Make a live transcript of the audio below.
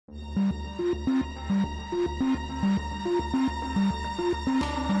Hello,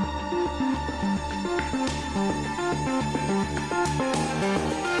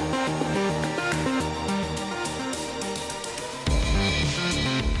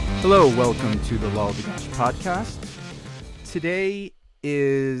 welcome to the Lalo Dagach podcast. Today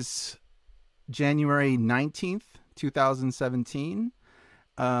is January 19th, 2017.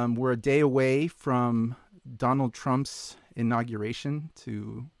 We're a day away from Donald Trump's inauguration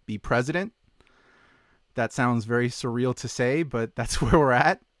to be president. That sounds very surreal to say, but that's where we're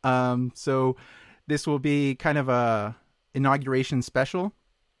at. So this will be kind of a inauguration special.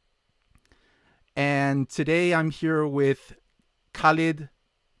 And today I'm here with Khalid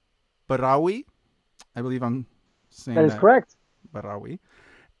Bahraoui. I believe I'm saying that. That is correct. Bahraoui.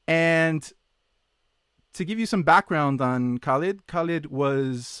 And to give you some background on Khalid, Khalid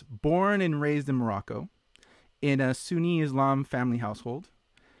was born and raised in Morocco in a Sunni Islam family household.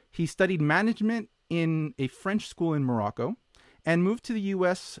 He studied management in a French school in Morocco and moved to the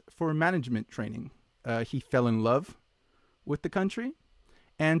U.S. for management training. He fell in love with the country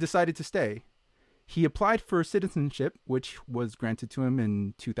and decided to stay. He applied for citizenship, which was granted to him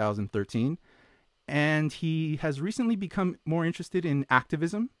in 2013, and he has recently become more interested in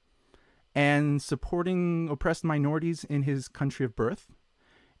activism and supporting oppressed minorities in his country of birth.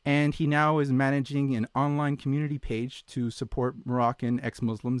 And he now is managing an online community page to support Moroccan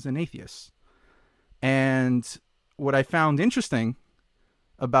ex-Muslims and atheists. And what I found interesting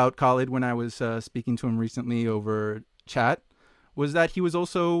about Khalid when I was speaking to him recently over chat was that he was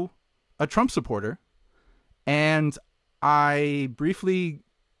also a Trump supporter. And I briefly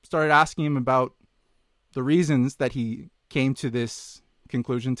started asking him about the reasons that he came to this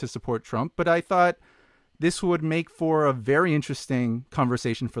conclusion to support Trump. But I thought this would make for a very interesting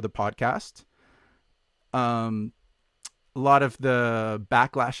conversation for the podcast. A lot of the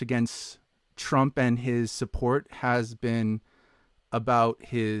backlash against Trump and his support has been about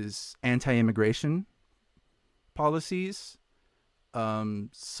his anti-immigration policies,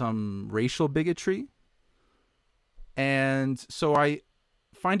 some racial bigotry. And so I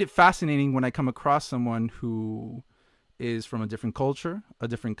find it fascinating when I come across someone who is from a different culture, a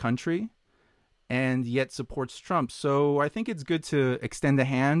different country, and yet supports Trump. So I think it's good to extend a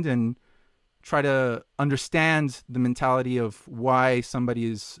hand and try to understand the mentality of why somebody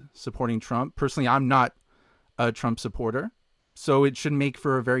is supporting Trump. Personally, I'm not a Trump supporter, so it should make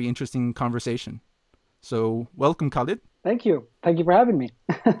for a very interesting conversation. So welcome, Khalid. Thank you. Thank you for having me.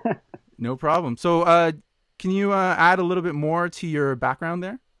 No problem. So can you add a little bit more to your background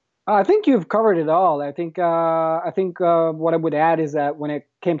there? I think you've covered it all. I think what I would add is that when it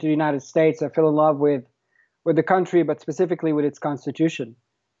came to the United States, I fell in love with the country, but specifically with its constitution.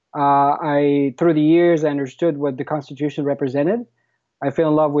 Through the years, I understood what the Constitution represented. I fell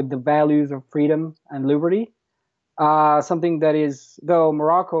in love with the values of freedom and liberty. Something that is, though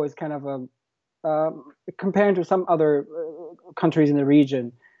Morocco is kind of compared to some other countries in the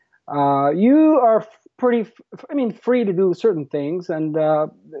region, you are free to do certain things, and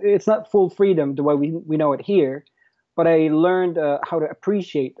it's not full freedom the way we know it here. But I learned how to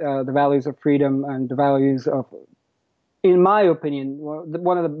appreciate the values of freedom and the values of, in my opinion,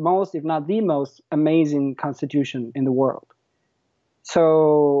 one of the most, if not the most, amazing constitution in the world.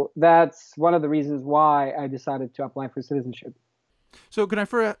 So that's one of the reasons why I decided to apply for citizenship. So can I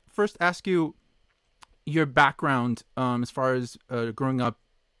first ask you your background as far as growing up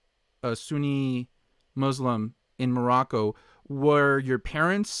a Sunni Muslim in Morocco? Were your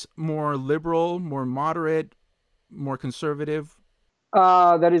parents more liberal, more moderate, more conservative?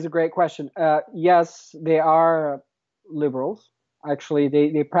 That is a great question. Yes, they are liberals. Actually,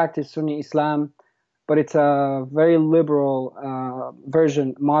 they practice Sunni Islam, but it's a very liberal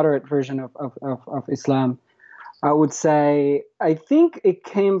moderate version of Islam. I would say, I think it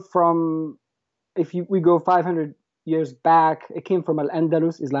came from, we go 500 years back, it came from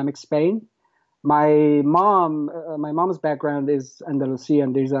Al-Andalus, Islamic Spain. My mom's background is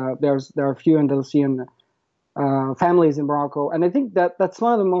Andalusian. There are a few Andalusian families in Morocco, and I think that's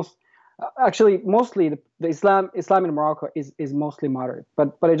one of the most, mostly the Islam in Morocco is mostly moderate.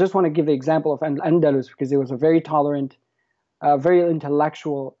 But I just want to give the example of Andalus because it was a very tolerant, very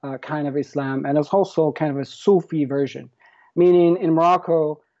intellectual kind of Islam, and it's also kind of a Sufi version, meaning in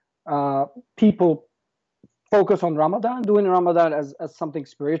Morocco, people focus on Ramadan, doing Ramadan as something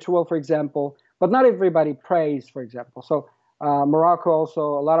spiritual, for example, but not everybody prays, for example. So Morocco also,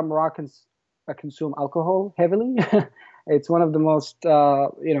 a lot of Moroccans consume alcohol heavily. It's one of the most,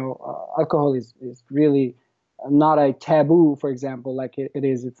 alcohol is really not a taboo, for example, like it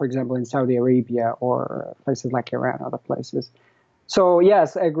is, for example, in Saudi Arabia or places like Iran, other places. So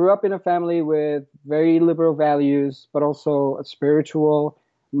yes, I grew up in a family with very liberal values, but also spiritual.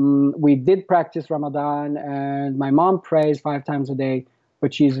 We did practice Ramadan, and my mom prays 5 times a day,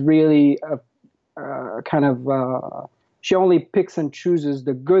 but she's really kind of she only picks and chooses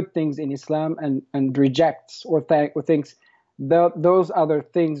the good things in Islam and rejects or thinks those other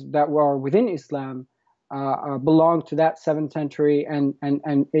things that were within Islam belong to that 7th century, and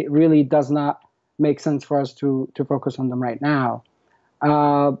it really does not make sense for us to focus on them right now.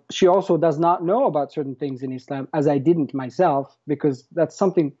 She also does not know about certain things in Islam, as I didn't myself, because that's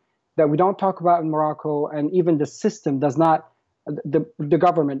something that we don't talk about in Morocco, and even the system does not, the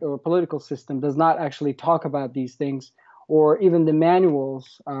government or political system does not actually talk about these things, or even the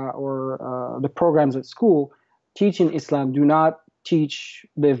manuals or the programs at school teaching Islam do not teach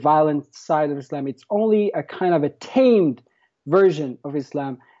the violent side of Islam. It's only a kind of a tamed version of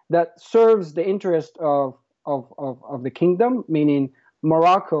Islam that serves the interest of the kingdom, meaning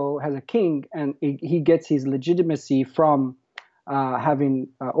Morocco has a king, and he gets his legitimacy from having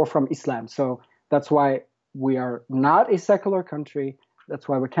or from Islam. So that's why we are not a secular country. That's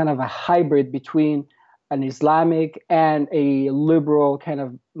why we're kind of a hybrid between an Islamic and a liberal kind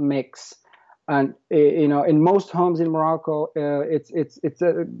of mix. And in most homes in Morocco,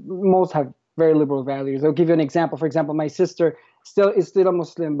 most have very liberal values. I'll give you an example. For example, my sister is still a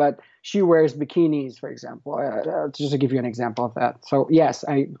Muslim, but she wears bikinis, for example, just to give you an example of that. So yes,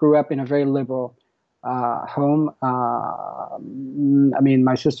 I grew up in a very liberal home. I mean,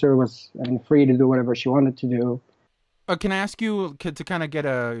 my sister was free to do whatever she wanted to do. Can I ask you to kind of get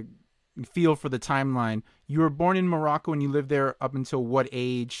a feel for the timeline? You were born in Morocco and you lived there up until what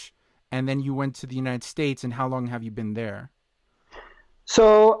age? And then you went to the United States, and how long have you been there?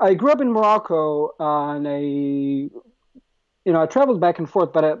 So I grew up in Morocco, and I traveled back and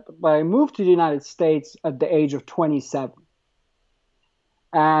forth, but I moved to the United States at the age of 27.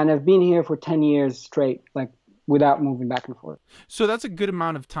 And I've been here for 10 years straight, like without moving back and forth. So that's a good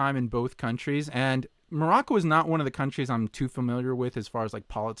amount of time in both countries. And Morocco is not one of the countries I'm too familiar with as far as like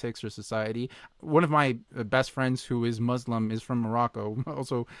politics or society. One of my best friends who is Muslim is from Morocco.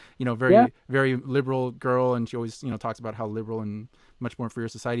 Also, very liberal girl, and she always, talks about how liberal and much more freer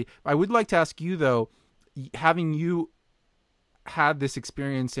society. I would like to ask you though, having you had this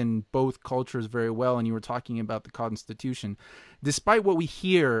experience in both cultures very well, and you were talking about the Constitution, despite what we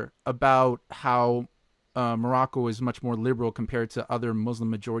hear about how Morocco is much more liberal compared to other Muslim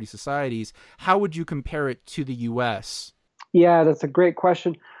majority societies, how would you compare it to the U.S.? Yeah, that's a great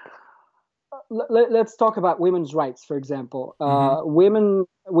question. Let's talk about women's rights, for example. Women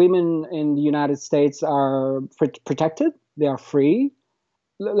in the United States are protected. They are free.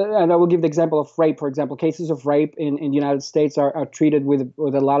 And I will give the example of rape, for example. Cases of rape in the United States are treated with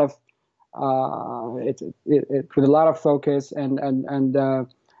a lot of with a lot of focus and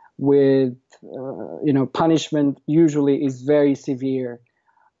with punishment usually is very severe.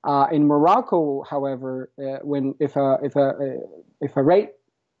 In Morocco, however, if a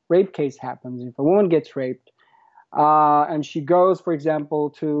rape case happens, if a woman gets raped, and she goes, for example,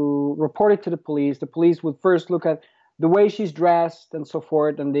 to report it to the police would first look at the way she's dressed and so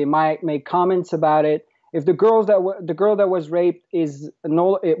forth, and they might make comments about it. If the girl that was raped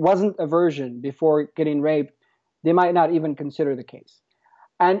it wasn't a virgin before getting raped, they might not even consider the case.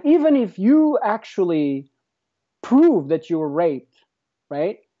 And even if you actually prove that you were raped,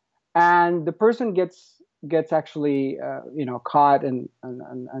 right, and the person gets actually caught and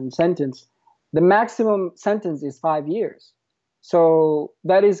sentenced, the maximum sentence is 5 years. So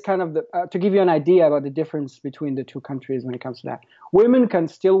that is kind of to give you an idea about the difference between the two countries when it comes to that. Women can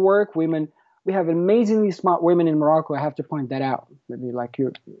still work. We have amazingly smart women in Morocco. I have to point that out. Maybe like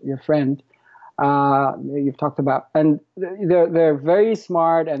your friend you've talked about, and they're very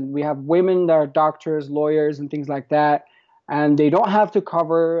smart. And we have women that are doctors, lawyers, and things like that. And they don't have to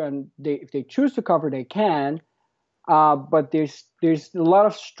cover, and if they choose to cover, they can. But there's a lot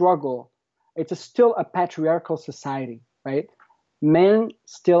of struggle. It's still a patriarchal society, right? Men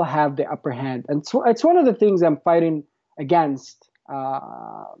still have the upper hand. And so it's one of the things I'm fighting against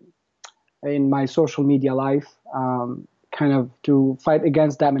in my social media life, kind of to fight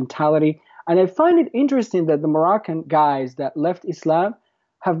against that mentality. And I find it interesting that the Moroccan guys that left Islam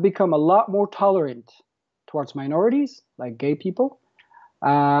have become a lot more tolerant towards minorities, like gay people,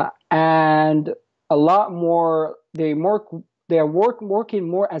 and a lot more, they are working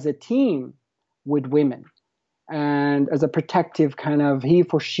more as a team with women, and as a protective kind of he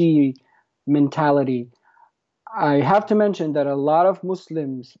for she mentality. I have to mention that a lot of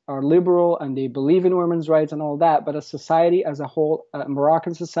Muslims are liberal and they believe in women's rights and all that, but a society as a whole,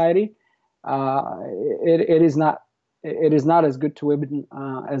 Moroccan society, it is not it is not as good to women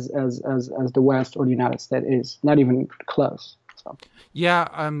as the West or the United States is. Not even close. So.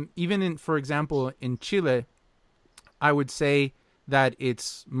 Yeah, even in, for example, in Chile, I would say that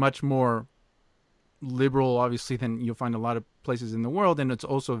it's much more liberal, obviously, than you'll find a lot of places in the world, and it's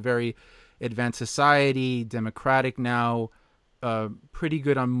also a very advanced society, democratic now, pretty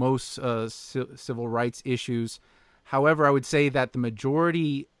good on most civil rights issues. However, I would say that the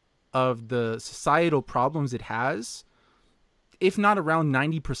majority of the societal problems it has, if not around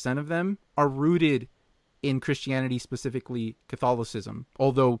 90% of them, are rooted in Christianity, specifically Catholicism.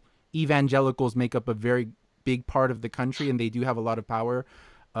 Although evangelicals make up a very big part of the country, and they do have a lot of power,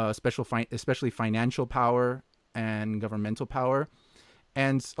 especially financial power and governmental power.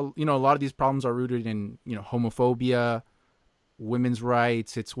 And a lot of these problems are rooted in homophobia, women's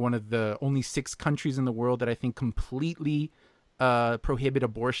rights. It's one of the only 6 countries in the world that I think completely prohibit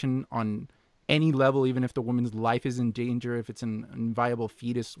abortion on any level, even if the woman's life is in danger, if it's an inviable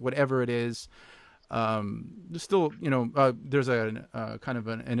fetus, whatever it is. There's still, there's a kind of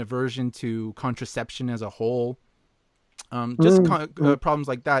an aversion to contraception as a whole. Problems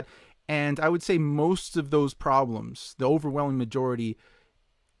like that. And I would say most of those problems, the overwhelming majority,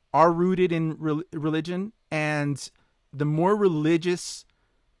 are rooted in religion. And the more religious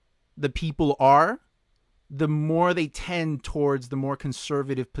the people are, the more they tend towards the more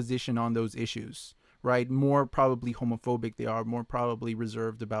conservative position on those issues, right? More probably homophobic they are, more probably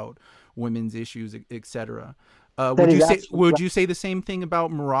reserved about women's issues, etc. Would you say the same thing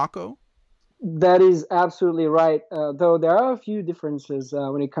about Morocco? That is absolutely right. Though there are a few differences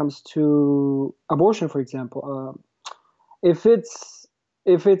when it comes to abortion, for example. If it's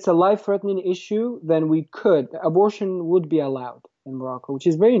a life-threatening issue, then abortion would be allowed in Morocco, which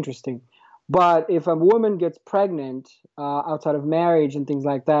is very interesting. But if a woman gets pregnant outside of marriage and things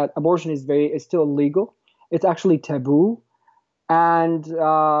like that, abortion is still illegal. It's actually taboo. And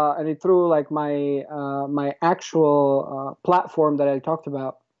through like my actual platform that I talked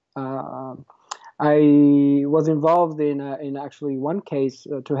about, I was involved in actually one case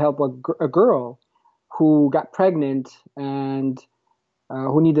to help a girl who got pregnant and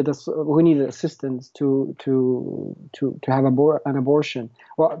who needed assistance to have an abortion.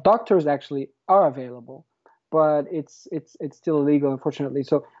 Well, doctors actually are available, but it's still illegal, unfortunately.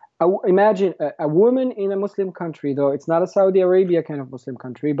 So imagine a woman in a Muslim country, though it's not a Saudi Arabia kind of Muslim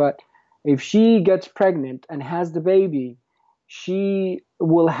country, but if she gets pregnant and has the baby, she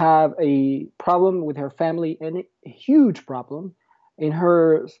will have a problem with her family, and a huge problem in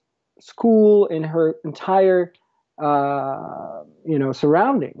her school, in her entire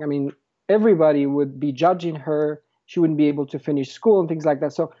surrounding. I mean, everybody would be judging her. She wouldn't be able to finish school and things like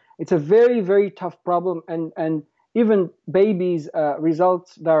that. So it's a very, very tough problem. And even babies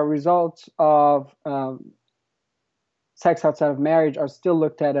results of sex outside of marriage are still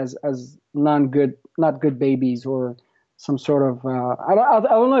looked at as not good babies, or some sort of I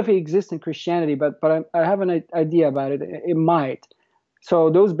don't know if it exists in Christianity, but I have an idea about it. It might. So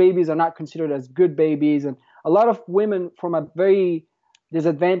those babies are not considered as good babies, and a lot of women from a very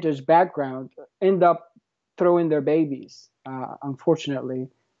disadvantaged background end up throwing their babies, unfortunately,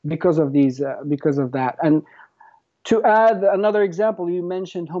 because of that. And to add another example, you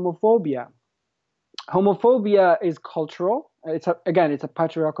mentioned homophobia. Homophobia is cultural. It's a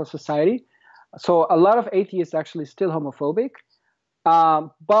patriarchal society. So a lot of atheists actually still homophobic.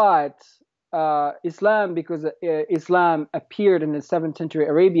 But Islam, because Islam appeared in the 7th century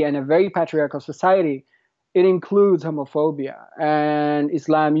Arabia in a very patriarchal society, it includes homophobia. And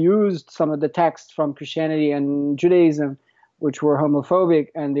Islam used some of the texts from Christianity and Judaism, which were homophobic.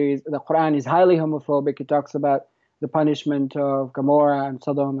 And the Quran is highly homophobic. It talks about the punishment of Gomorrah and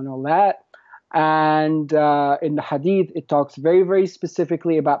Sodom and all that. And in the Hadith, it talks very, very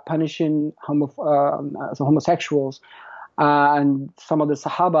specifically about punishing homosexuals. And some of the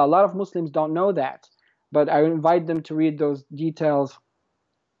Sahaba, a lot of Muslims don't know that, but I invite them to read those details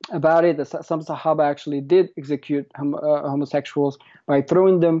about it. Some Sahaba actually did execute homosexuals by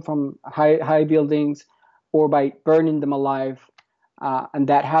throwing them from high buildings or by burning them alive, and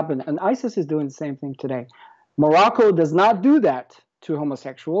that happened. And ISIS is doing the same thing today. Morocco does not do that to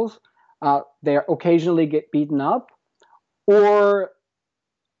homosexuals. They occasionally get beaten up, or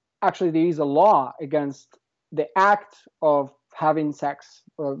actually there is a law against the act of having sex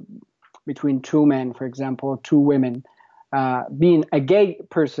between 2 men, for example, or 2 women. Being a gay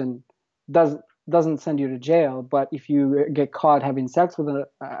person doesn't send you to jail, but if you get caught having sex with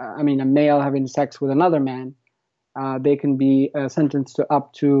a male having sex with another man, they can be sentenced to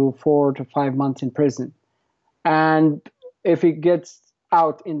up to 4 to 5 months in prison. And if it gets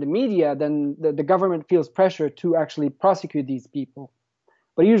out in the media, then the government feels pressure to actually prosecute these people.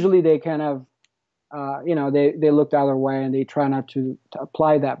 But usually they kind of, they look the other way and they try not to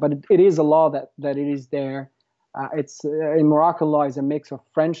apply that. But it is a law that it is there. It's in Moroccan law is a mix of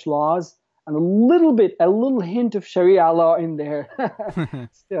French laws and a little hint of Sharia law in there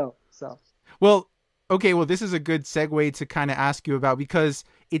still. So well, okay, well, this is a good segue to kind of ask you about, because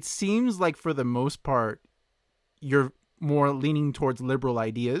it seems like for the most part you're more leaning towards liberal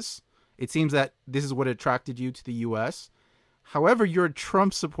ideas. It seems that this is what attracted you to the U.S. However, you're a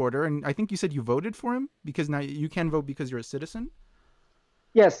Trump supporter, and I think you said you voted for him because now you can vote because you're a citizen.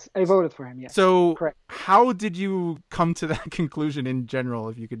 Yes, I voted for him. Yes. So correct. How did you come to that conclusion in general,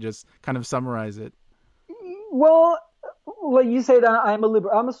 if you could just kind of summarize it? Well, like you said, I'm a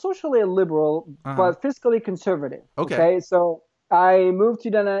liberal. I'm socially a liberal, but fiscally conservative. Okay. So I moved to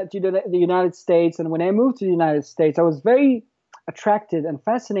the United States, and when I moved to the United States, I was very attracted and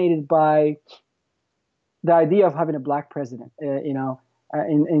fascinated by the idea of having a black president.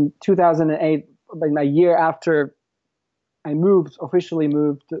 In 2008, like a year after I officially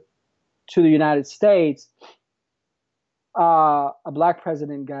moved to the United States, a black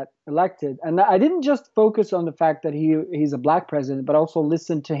president got elected. And I didn't just focus on the fact that he's a black president, but also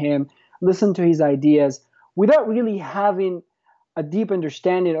listen to him, listen to his ideas without really having a deep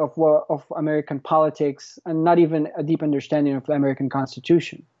understanding of American politics, and not even a deep understanding of the American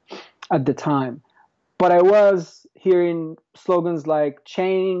Constitution at the time. But I was hearing slogans like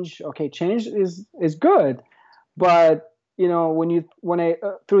change. Okay, change is good, but when I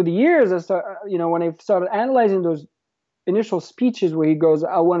through the years, when I started analyzing those initial speeches where he goes,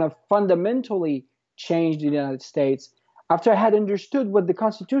 I want to fundamentally change the United States, after I had understood what the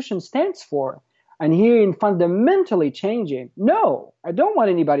Constitution stands for, and hearing fundamentally changing, no, I don't want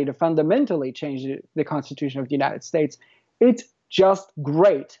anybody to fundamentally change the Constitution of the United States. It's just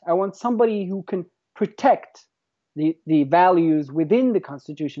great. I want somebody who can protect the values within the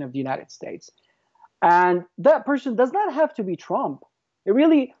Constitution of the United States. And that person does not have to be Trump. It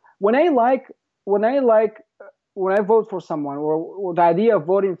really, when I vote for someone, or the idea of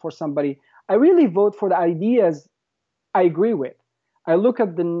voting for somebody, I really vote for the ideas I agree with. I look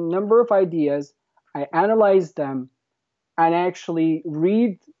at the number of ideas, I analyze them, and actually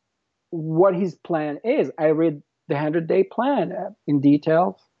read what his plan is. I read the 100-day plan in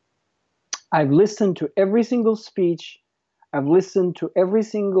detail. I've listened to every single speech. I've listened to every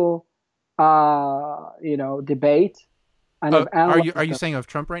single debate. And are you saying of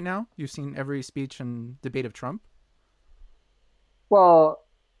Trump right now? You've seen every speech and debate of Trump? Well,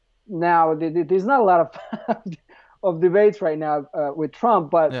 now there's not a lot of debates right now with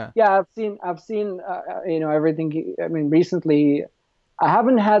Trump, but yeah, I've seen everything. I mean, recently, I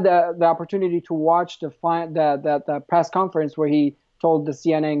haven't had the opportunity to watch the press conference where he told the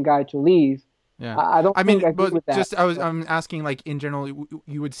CNN guy to leave. Yeah, I mean, but with that. I'm asking, like, in general,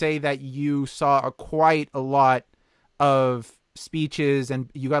 you would say that you saw quite a lot of speeches and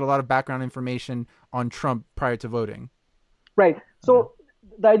you got a lot of background information on Trump prior to voting. Right. So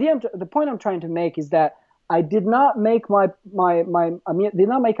the point I'm trying to make is that I did not make did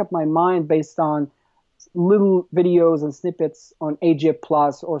not make up my mind based on little videos and snippets on Egypt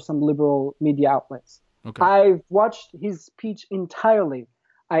Plus or some liberal media outlets. Okay. I've watched his speech entirely.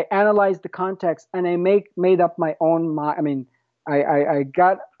 I analyzed the context and I made up my own mind. I mean, I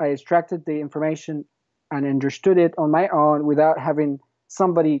extracted the information and understood it on my own without having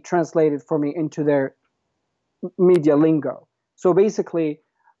somebody translate it for me into their media lingo. So basically,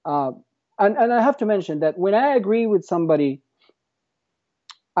 and I have to mention that when I agree with somebody,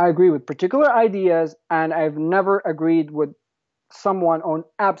 I agree with particular ideas, and I've never agreed with someone on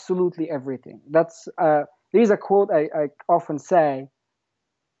absolutely everything. There's a quote I often say: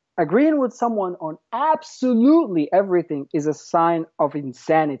 agreeing with someone on absolutely everything is a sign of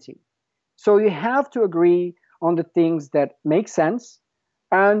insanity. So you have to agree on the things that make sense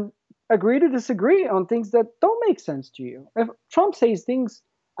and agree to disagree on things that don't make sense to you. If Trump says things,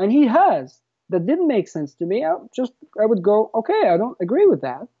 and he has, that didn't make sense to me, I would go, okay, I don't agree with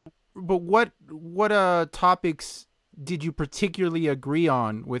that. But what topics did you particularly agree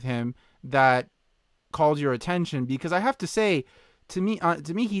on with him that called your attention? Because I have to say, to me,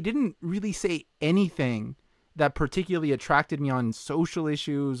 he didn't really say anything that particularly attracted me on social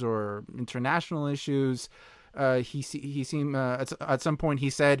issues or international issues. He seemed at some point he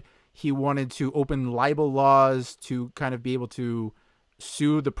said he wanted to open libel laws to kind of be able to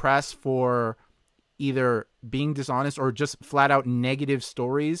sue the press for either being dishonest or just flat out negative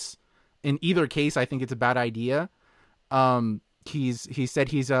stories. In either case, I think it's a bad idea. He said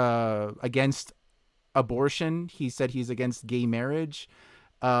he's against abortion. He said he's against gay marriage.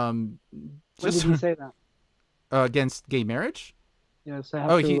 Um, When just did he say that? against gay marriage. Yes, I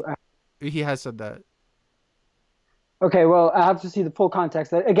have Oh, to. he has said that. Okay, well, I have to see the full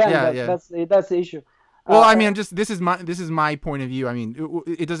context. Again, Yeah, yeah. that's the issue. Well, Uh, I mean, just this is my point of view. I mean,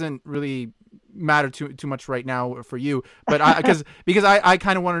 it doesn't really matter too much right now for you, but because I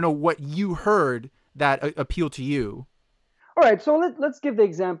kind of want to know what you heard that appealed to you. all right, so let's give the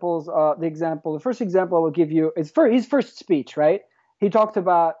examples. The first example I will give you is for his first speech, right? He talked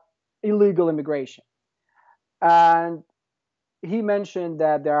about illegal immigration, and he mentioned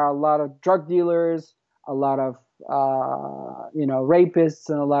that there are a lot of drug dealers, a lot of rapists,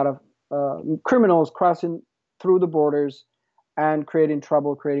 and a lot of criminals crossing through the borders and creating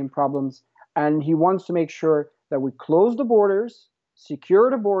trouble, creating problems. And he wants to make sure that we close the borders, secure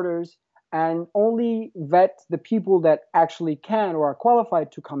the borders, and only vet the people that actually can or are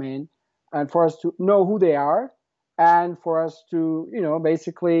qualified to come in, and for us to know who they are, and for us to,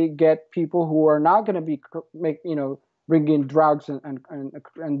 basically get people who are not going to be bringing drugs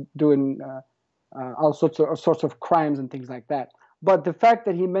and doing all sorts of crimes and things like that. But the fact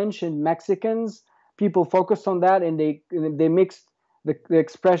that he mentioned Mexicans, people focused on that, and they mixed the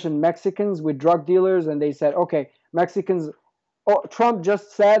expression Mexicans with drug dealers, and they said, okay, Mexicans. Oh, Trump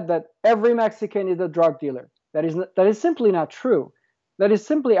just said that every Mexican is a drug dealer. That is simply not true. That is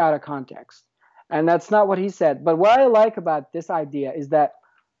simply out of context, and that's not what he said. But what I like about this idea is that,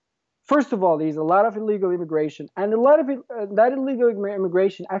 first of all, there's a lot of illegal immigration, and a lot of that illegal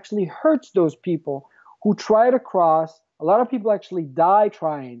immigration actually hurts those people who try to cross. A lot of people actually die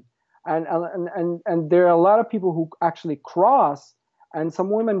trying, and there are a lot of people who actually cross, and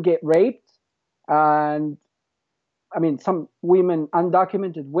some women get raped, and I mean, some women,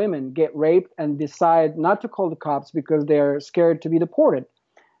 undocumented women, get raped and decide not to call the cops because they're scared to be deported.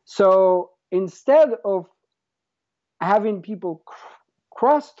 So instead of having people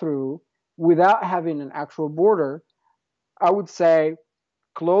cross through without having an actual border, I would say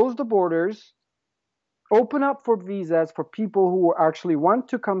close the borders, open up for visas for people who actually want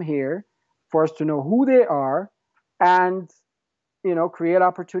to come here, for us to know who they are, and create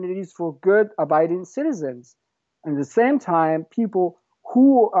opportunities for good, abiding citizens. At the same time, people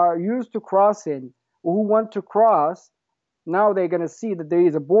who are used to crossing, who want to cross, now they're going to see that there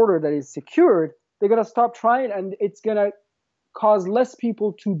is a border that is secured. They're going to stop trying, and it's going to cause less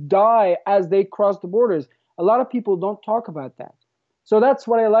people to die as they cross the borders. A lot of people don't talk about that. So that's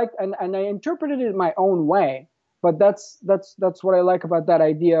what I like, and I interpreted it in my own way. But that's what I like about that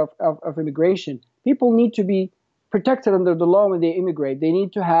idea of immigration. People need to be protected under the law when they immigrate. They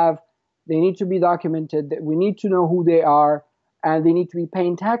need to be documented. We need to know who they are, and they need to be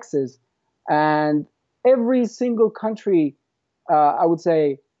paying taxes. And every single country, I would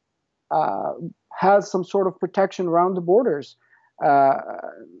say, has some sort of protection around the borders.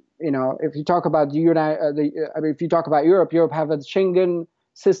 If you talk about if you talk about Europe have a Schengen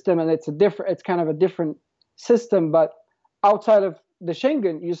system, and it's kind of a different system. But outside of the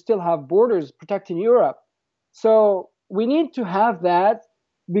Schengen, you still have borders protecting Europe. So we need to have that,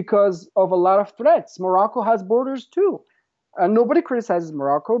 because of a lot of threats. Morocco has borders too. And nobody criticizes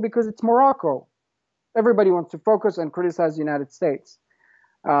Morocco because it's Morocco. Everybody wants to focus and criticize the United States.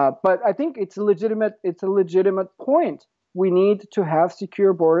 But I think it's a legitimate point. We need to have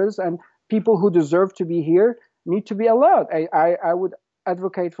secure borders, and people who deserve to be here need to be allowed. I would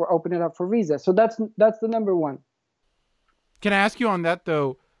advocate for opening up for visas. So that's the number one. Can I ask you on that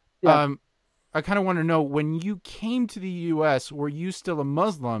though? Yeah. I kind of want to know, when you came to the U.S., were you still a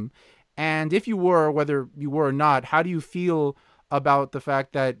Muslim? And if you were, whether you were or not, how do you feel about the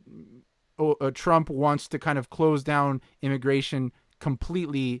fact that Trump wants to kind of close down immigration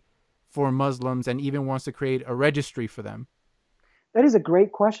completely for Muslims, and even wants to create a registry for them? That is a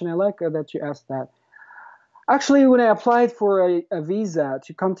great question. I like that you asked that. Actually, when I applied for a visa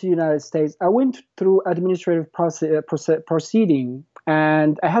to come to the United States, I went through administrative proceeding,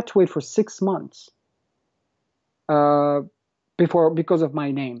 and I had to wait for 6 months because of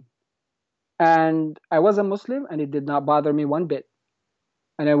my name. And I was a Muslim, and it did not bother me one bit.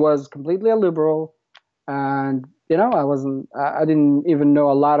 And I was completely a liberal, and I didn't even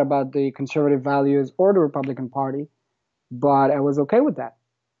know a lot about the conservative values or the Republican Party, but I was okay with that.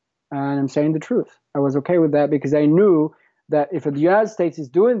 And I'm saying the truth. I was okay with that because I knew that if the United States is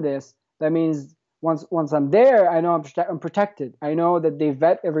doing this, that means once I'm there, I know I'm protected. I know that they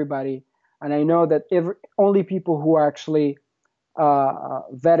vet everybody, and I know that only people who are actually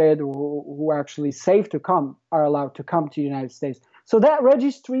vetted, who are actually safe to come, are allowed to come to the United States. So that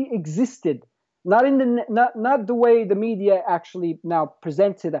registry existed, not the way the media actually now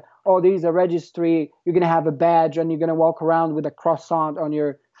presents it. oh, there's a registry, you're going to have a badge and you're going to walk around with a croissant on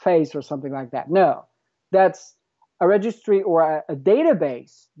your face or something like that. No, that's a registry or a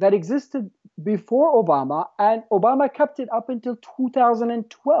database that existed before Obama, and Obama kept it up until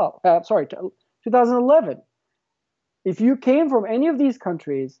 2011. If you came from any of these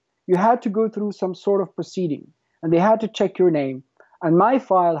countries, you had to go through some sort of proceeding, and they had to check your name. And my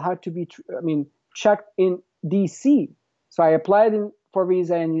file had to be, checked in DC. So I applied for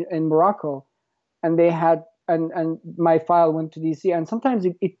visa in Morocco, and they had, and my file went to DC. And sometimes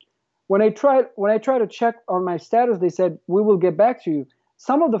when I try to check on my status, they said, we will get back to you.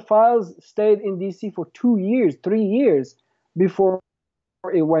 Some of the files stayed in DC for 2 years, 3 years before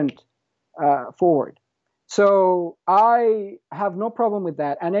it went forward. So I have no problem with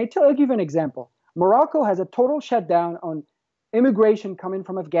that. And I'll give you an example. Morocco has a total shutdown on immigration coming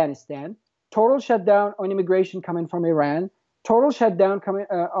from Afghanistan, total shutdown on immigration coming from Iran, total shutdown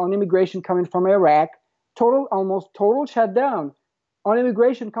on immigration coming from Iraq, almost total shutdown on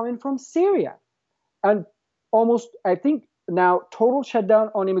immigration coming from Syria, and almost, I think now, total shutdown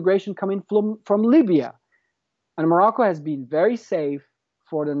on immigration coming from Libya. And Morocco has been very safe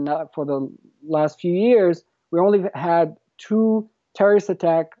for the last few years. We only had 2 terrorist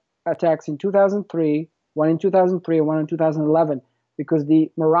attacks in 2003, one in 2003 and one in 2011, because the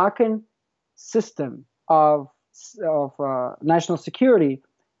Moroccan system of national security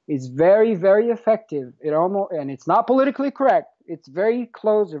is very, very effective. And it's not politically correct. It's very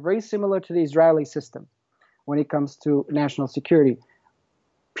close or very similar to the Israeli system when it comes to national security.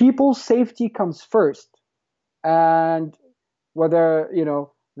 People's safety comes first, and whether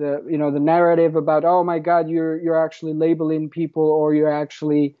the narrative about, oh my God, you're actually labeling people or you're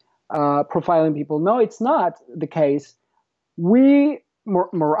actually profiling people. No, it's not the case.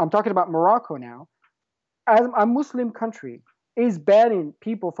 I'm talking about Morocco now. As a Muslim country, is banning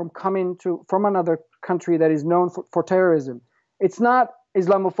people from coming from another country that is known for terrorism. It's not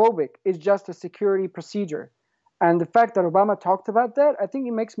Islamophobic. It's just a security procedure. And the fact that Obama talked about that, I think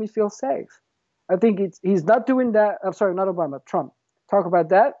it makes me feel safe. I think he's not doing that. I'm sorry, not Obama, Trump. Talk about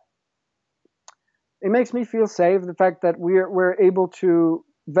that. It makes me feel safe. The fact that we're able to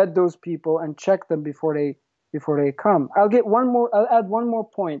vet those people and check them before they come. I'll add one more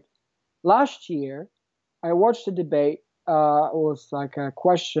point. Last year, I watched a debate. It was like a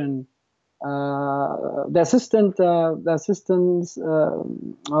question. The assistant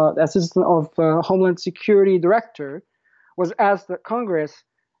of Homeland Security director was asked at Congress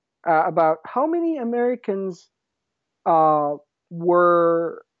about how many Americans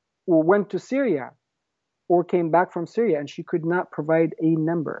went to Syria or came back from Syria, and she could not provide a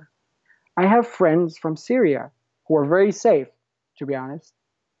number. I have friends from Syria who are very safe, to be honest,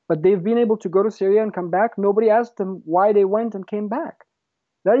 but they've been able to go to Syria and come back. Nobody asked them why they went and came back.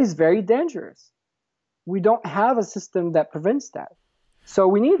 That is very dangerous. We don't have a system that prevents that, so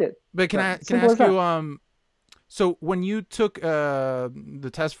we need it. But can I ask you? So when you took the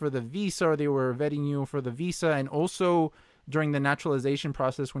test for the visa, or they were vetting you for the visa, and also during the naturalization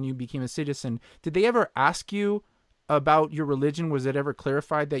process when you became a citizen, did they ever ask you about your religion? Was it ever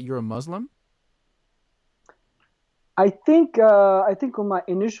clarified that you're a Muslim? I think on my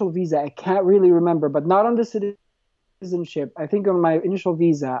initial visa, I can't really remember, but not on the citizenship. I think on my initial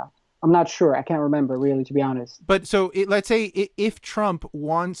visa, I'm not sure. I can't remember really, to be honest. But so let's say if Trump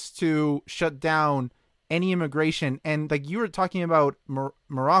wants to shut down any immigration, and like you were talking about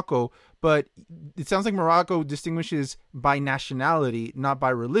Morocco, but it sounds like Morocco distinguishes by nationality, not by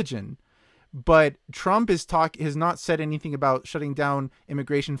religion. But Trump has not said anything about shutting down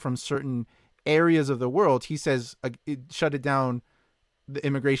immigration from certain areas of the world. He says shut it down, the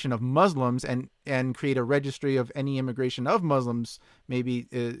immigration of Muslims, and create a registry of any immigration of Muslims maybe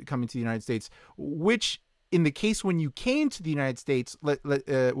coming to the United States, which in the case when you came to the United States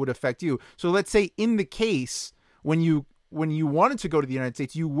would affect you. So let's say in the case when you wanted to go to the United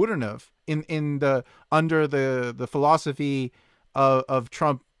States, you wouldn't have under the philosophy of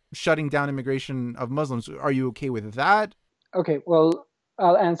Trump shutting down immigration of Muslims. Are you okay with that? Okay, well,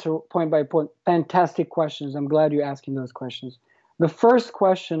 I'll answer point by point. Fantastic questions. I'm glad you're asking those questions. The first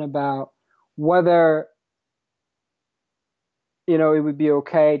question about whether it would be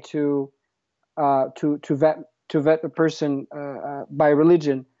okay to vet the person by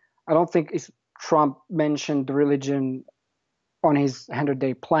religion. I don't think Trump mentioned the religion on his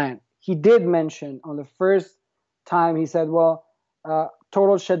 100-day plan. He did mention on the first time, he said, well,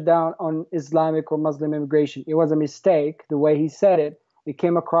 total shutdown on Islamic or Muslim immigration. It was a mistake the way he said it. It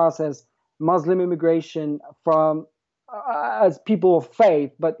came across as Muslim immigration from as people of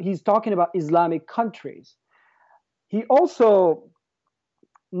faith, but he's talking about Islamic countries. He also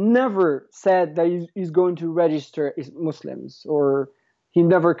never said that he's going to register Muslims, or he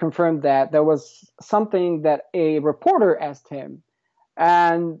never confirmed that. That was something that a reporter asked him,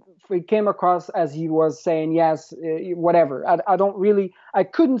 and it came across as he was saying yes, whatever. I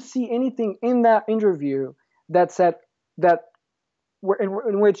couldn't see anything in that interview that said that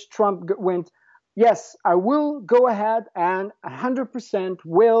in which Trump went, yes, I will go ahead and 100%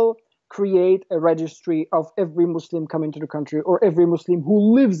 will create a registry of every Muslim coming to the country, or every Muslim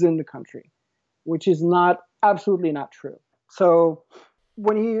who lives in the country, which is absolutely not true. So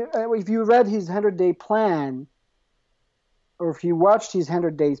if you read his 100-day plan, or if you watched his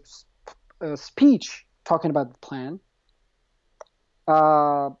 100-day speech talking about the plan,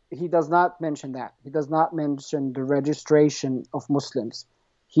 he does not mention that. He does not mention the registration of Muslims.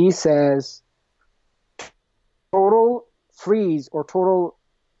 He says total freeze or total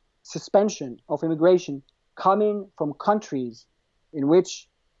suspension of immigration coming from countries from which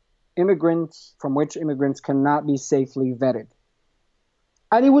immigrants cannot be safely vetted.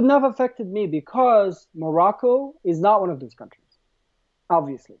 And it would not have affected me because Morocco is not one of those countries,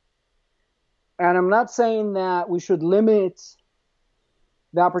 obviously. And I'm not saying that we should limit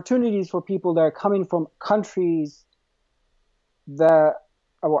the opportunities for people that are coming from countries that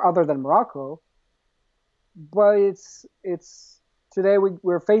are other than Morocco, but it's today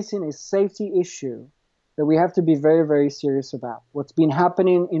we're facing a safety issue that we have to be very, very serious about. What's been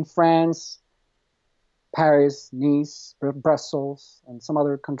happening in France, Paris, Nice, Brussels, and some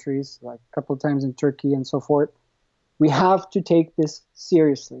other countries, like a couple of times in Turkey and so forth. We have to take this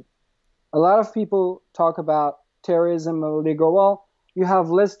seriously. A lot of people talk about terrorism, or they go, well, you have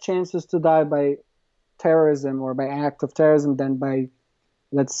less chances to die by terrorism or by act of terrorism than by,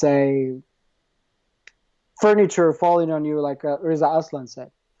 let's say, furniture falling on you, like Reza Aslan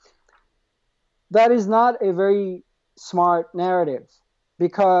said. That is not a very smart narrative,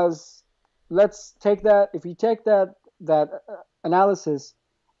 because let's take that, if you take that analysis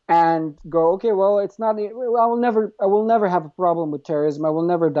and go, okay, well, it's not, I will never have a problem with terrorism. I will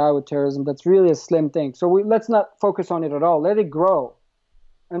never die with terrorism. That's really a slim thing. So let's not focus on it at all. Let it grow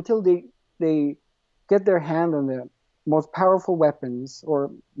until they get their hand on the most powerful weapons,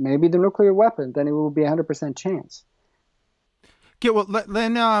 or maybe the nuclear weapon. Then it will be 100% chance. Okay, well, let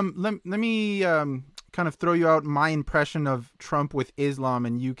me kind of throw you out my impression of Trump with Islam,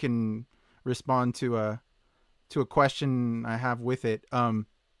 and you can respond to a question I have with it.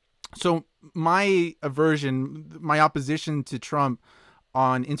 So my aversion, my opposition to Trump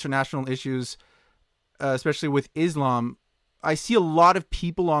on international issues, especially with Islam, I see a lot of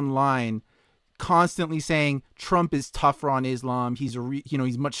people online constantly saying Trump is tougher on Islam. He's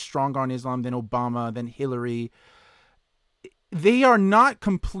he's much stronger on Islam than Obama, than Hillary. They are not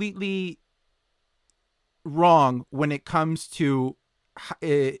completely wrong when it comes to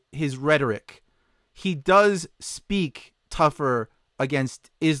his rhetoric. He does speak tougher against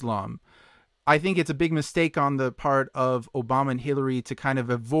Islam. I think it's a big mistake on the part of Obama and Hillary to kind of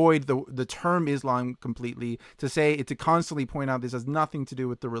avoid the term Islam completely, to constantly point out this has nothing to do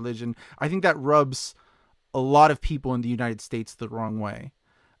with the religion. I think that rubs a lot of people in the United States the wrong way.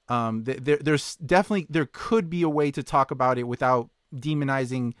 There could be a way to talk about it without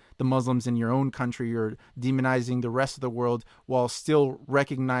demonizing the Muslims in your own country or demonizing the rest of the world, while still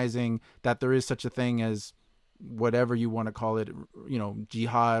recognizing that there is such a thing as whatever you want to call it,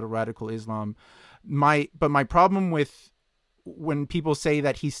 jihad, radical Islam. But my problem with when people say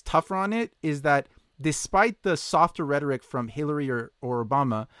that he's tougher on it is that despite the softer rhetoric from Hillary or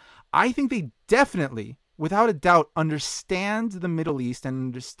Obama, I think they definitely, without a doubt, understand the Middle East and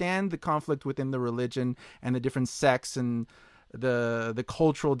understand the conflict within the religion and the different sects and the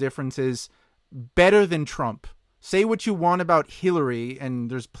cultural differences better than Trump. Say what you want about Hillary, and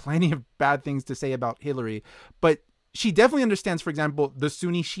there's plenty of bad things to say about Hillary, but she definitely understands, for example, the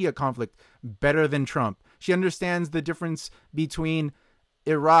Sunni-Shia conflict better than Trump. She understands the difference between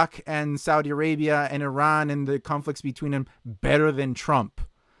Iraq and Saudi Arabia and Iran and the conflicts between them better than Trump.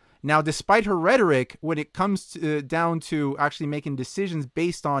 Now, despite her rhetoric, when it comes down to actually making decisions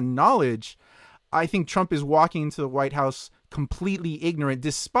based on knowledge, I think Trump is walking into the White House completely ignorant,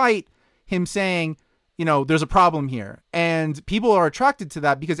 despite him saying, there's a problem here. And people are attracted to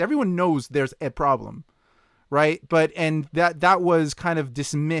that because everyone knows there's a problem, right? And that was kind of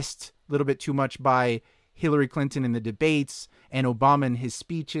dismissed a little bit too much by Hillary Clinton in the debates and Obama in his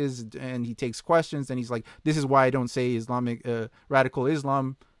speeches. And he takes questions and he's like, this is why I don't say Islamic radical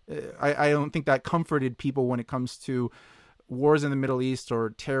Islam. I don't think that comforted people when it comes to wars in the Middle East or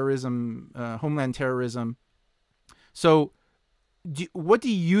terrorism, homeland terrorism. So what do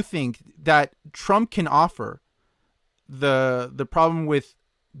you think that Trump can offer? The problem with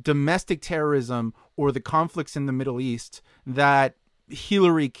domestic terrorism or the conflicts in the Middle East that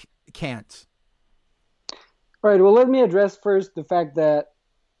Hillary can't? All right. Well, let me address first the fact that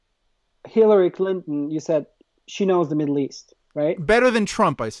Hillary Clinton, you said she knows the Middle East, right? Better than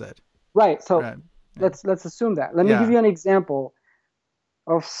Trump, I said. Right. So Right. let's assume that. Let me give you an example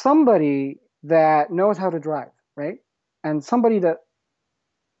of somebody that knows how to drive, right? And somebody that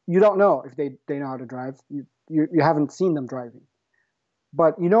you don't know if they know how to drive. You haven't seen them driving.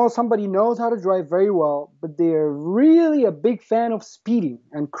 But somebody knows how to drive very well, but they're really a big fan of speeding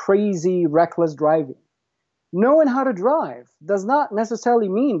and crazy, reckless driving. Knowing how to drive does not necessarily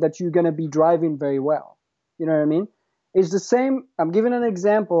mean that you're going to be driving very well. You know what I mean? It's the same. I'm giving an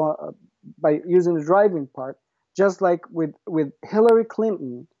example by using the driving part, just like with Hillary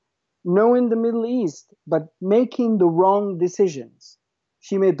Clinton, knowing the Middle East, but making the wrong decisions.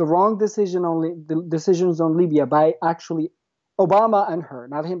 She made the wrong decisions on Libya by actually Obama and her,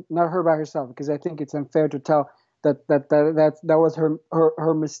 not her by herself, because I think it's unfair to tell that was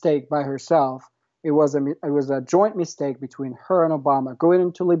her mistake by herself. It was a joint mistake between her and Obama. Going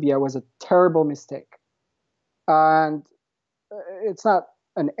into Libya was a terrible mistake, and it's not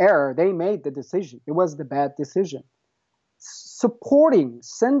an error. They made the decision. It was the bad decision.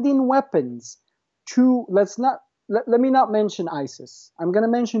 Sending weapons to let me not mention ISIS. I'm going to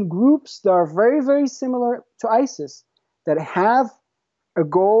mention groups that are very, very similar to ISIS that have a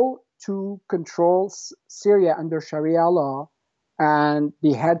goal to control Syria under Sharia law and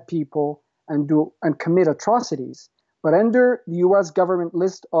behead people and commit atrocities. But under the U.S. government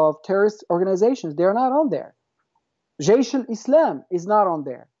list of terrorist organizations, they are not on there. Jaish al-Islam is not on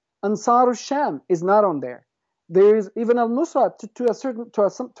there. Ansar al-Sham is not on there. There is even al-Nusra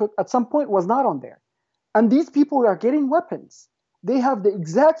at some point was not on there. And these people are getting weapons. They have the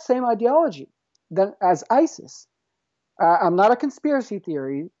exact same ideology as ISIS. I'm not a conspiracy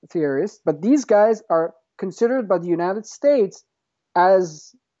theorist, but these guys are considered by the United States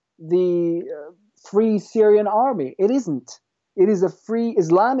as the Free Syrian Army. It isn't. It is a free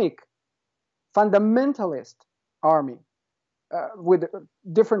Islamic fundamentalist army with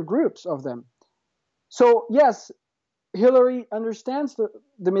different groups of them. So yes, Hillary understands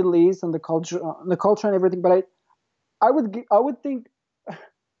the Middle East and the culture and everything, but I would think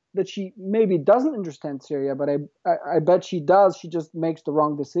that she maybe doesn't understand Syria, but I bet she does. She just makes the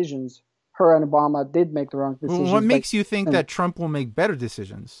wrong decisions. Her and Obama did make the wrong decisions. What makes you think that Trump will make better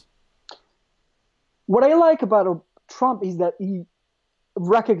decisions? What I like about Trump is that he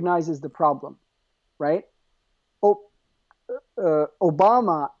recognizes the problem, right?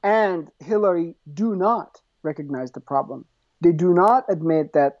 Obama and Hillary do not recognize the problem. They do not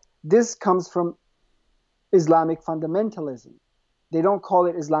admit that this comes from Islamic fundamentalism. They don't call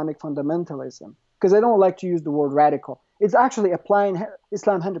it Islamic fundamentalism because they don't like to use the word radical. It's actually applying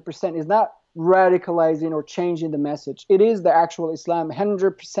Islam 100%. It's not radicalizing or changing the message. It is the actual Islam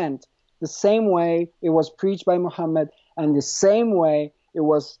 100%, the same way it was preached by Muhammad and the same way it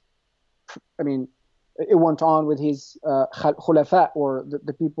was, it went on with his khulafa or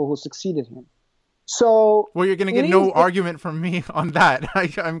the people who succeeded him. So, well, you're going to get no argument from me on that.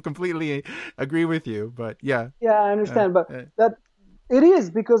 I'm completely agree with you, but yeah. Yeah, I understand, but that it is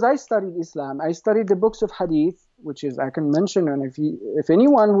because I studied Islam. I studied the books of Hadith, which is I can mention, and if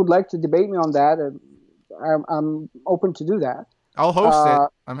anyone would like to debate me on that, I'm open to do that. I'll host it.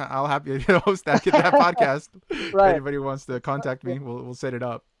 I'll happy to host that podcast. Right. If anybody wants to contact me, we'll set it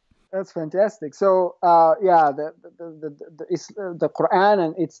up. That's fantastic. So, the Quran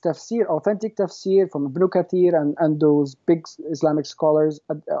and its tafsir, authentic tafsir from Ibn Kathir and those big Islamic scholars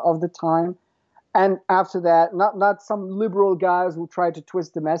of the time. And after that, not some liberal guys who try to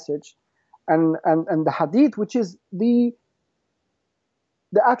twist the message. And the Hadith, which is the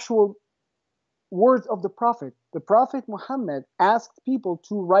actual words of the Prophet. The Prophet Muhammad asked people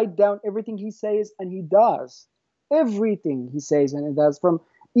to write down everything he says, and he does. Everything he says and he does, from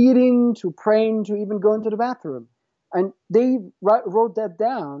eating to praying to even going to the bathroom. And they wrote that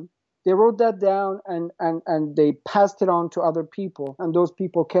down. They wrote that down and they passed it on to other people. And those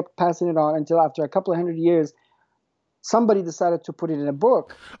people kept passing it on until after a couple of 100 years, somebody decided to put it in a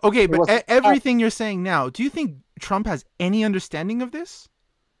book. Okay, but everything you're saying now, do you think Trump has any understanding of this?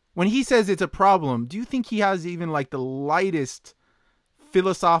 When he says it's a problem, do you think he has even like the lightest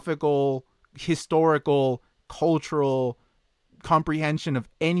philosophical, historical, cultural comprehension of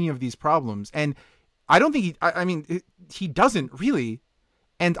any of these problems? And I don't think he doesn't really.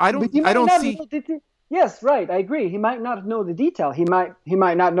 And I don't see. Yes, right. I agree. He might not know the detail. He might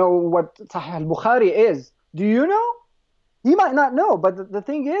not know what Sahih al-Bukhari is. Do you know? He might not know. But the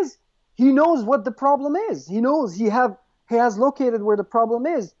thing is, he knows what the problem is. He knows he have he has located where the problem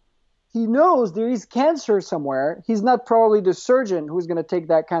is. He knows there is cancer somewhere. He's not probably the surgeon who's going to take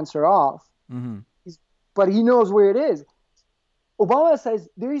that cancer off, but he knows where it is. Obama says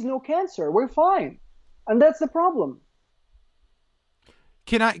there is no cancer. We're fine. And that's the problem.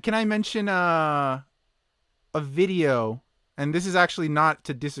 Can I mention a video? And this is actually not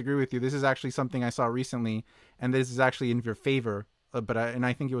to disagree with you. This is actually something I saw recently, and this is actually in your favor. And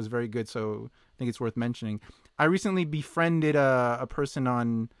I think it was very good, so I think it's worth mentioning. I recently befriended a person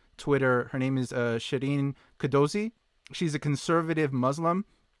on Twitter. Her name is Shireen Kadosi. She's a conservative Muslim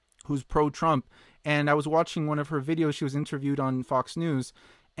who's pro-Trump. And I was watching one of her videos. She was interviewed on Fox News,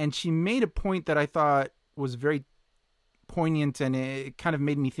 and she made a point that I thought was very poignant, and it kind of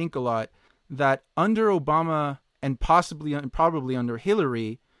made me think a lot, that under Obama and probably under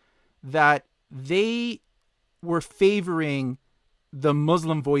Hillary, that they were favoring the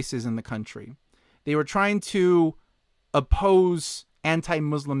Muslim voices in the country. They were trying to oppose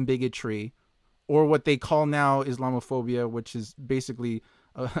anti-Muslim bigotry, or what they call now Islamophobia, which is basically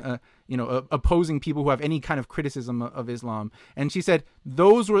opposing people who have any kind of criticism of Islam. And she said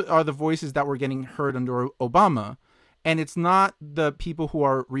those are the voices that were getting heard under Obama. And it's not the people who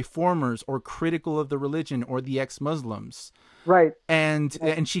are reformers or critical of the religion or the ex-Muslims. Right. And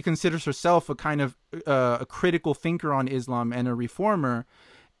she considers herself a kind of a critical thinker on Islam and a reformer.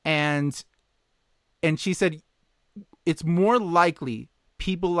 And she said it's more likely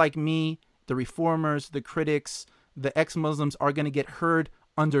people like me, the reformers, the critics, the ex-Muslims are going to get heard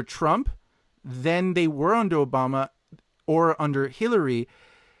under Trump than they were under Obama or under Hillary.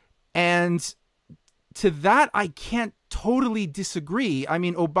 And to that, I can't totally disagree. I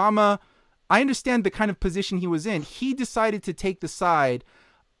mean, Obama, I understand the kind of position he was in. He decided to take the side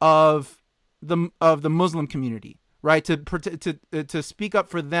of the Muslim community, right? To speak up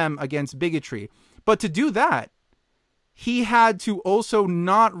for them against bigotry. But to do that, he had to also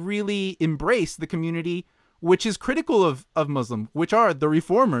not really embrace the community which is critical of Muslim, which are the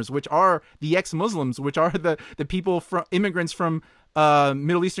reformers, which are the ex-Muslims, which are the people from immigrants from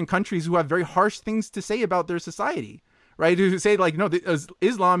Middle Eastern countries who have very harsh things to say about their society, right? Who say like, no,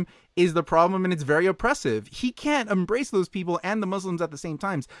 Islam is the problem and it's very oppressive. He can't embrace those people and the Muslims at the same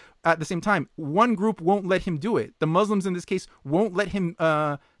time. At the same time, one group won't let him do it. The Muslims in this case won't let him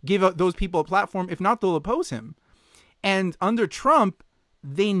give those people a platform. If not, they'll oppose him. And under Trump,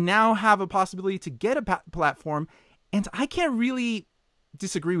 they now have a possibility to get a platform, and I can't really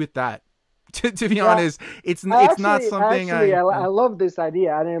disagree with that. To be honest, it's not something I love this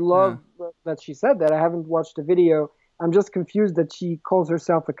idea, and I love that she said that. I haven't watched the video. I'm just confused that she calls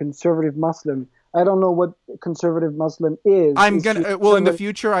herself a conservative Muslim. I don't know what conservative Muslim is. In the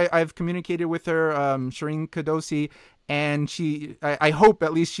future, I've communicated with her, Shireen Kadosi, and I hope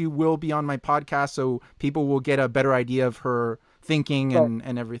at least she will be on my podcast, so people will get a better idea of her thinking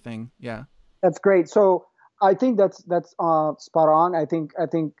and everything. Yeah, that's great. So I think that's spot on. I think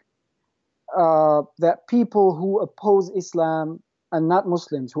that people who oppose Islam and not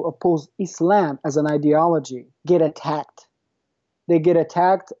Muslims who oppose Islam as an ideology get attacked. They get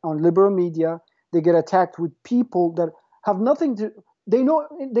attacked on liberal media. They get attacked with people that have nothing to. They know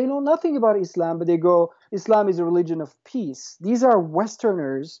nothing about Islam, but they go, Islam is a religion of peace. These are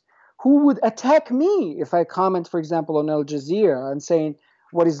Westerners who would attack me if I comment, for example, on Al Jazeera and saying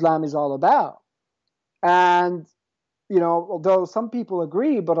what Islam is all about. And although some people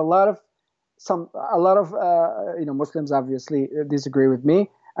agree, but a lot of Muslims obviously disagree with me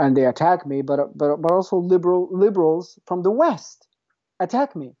and they attack me. But also liberals from the West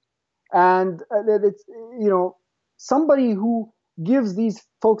attack me, and it's somebody who gives these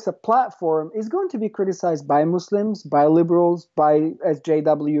folks a platform is going to be criticized by Muslims, by liberals, by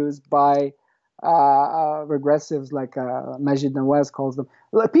SJWs, by regressives like Majid Nawaz calls them.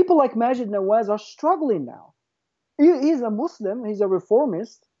 People like Majid Nawaz are struggling now. He's a Muslim, he's a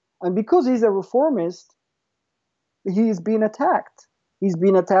reformist, and because he's a reformist, he's being attacked. He's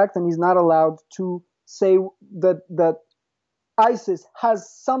being attacked, and he's not allowed to say that ISIS has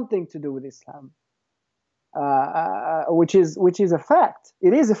something to do with Islam. Which is a fact.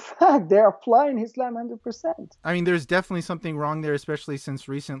 It is a fact. They're applying Islam 100%. I mean, there's definitely something wrong there, especially since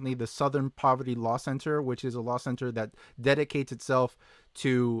recently the Southern Poverty Law Center, which is a law center that dedicates itself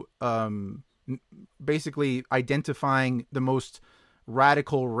to basically identifying the most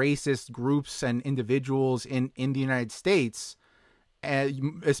radical racist groups and individuals in the United States,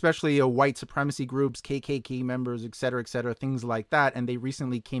 especially white supremacy groups, KKK members, et cetera, things like that. And they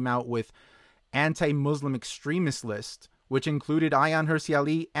recently came out with anti-Muslim extremist list, which included Ayaan Hirsi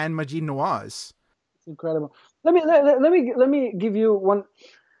Ali and Majid Nawaz. It's incredible. Let me give you one.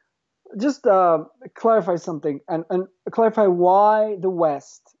 just clarify something and clarify why the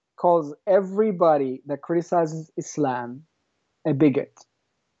West calls everybody that criticizes Islam a bigot,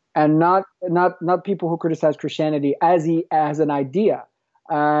 and not people who criticize Christianity as an idea,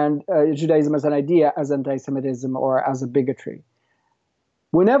 and Judaism as an idea, as anti-Semitism or as a bigotry.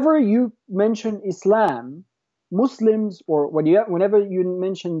 Whenever you mention Islam, Muslims, or whenever you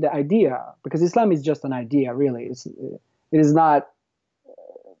mention the idea, because Islam is just an idea, really, it is not,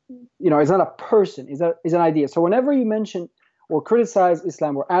 it's not a person, it's an idea. So whenever you mention or criticize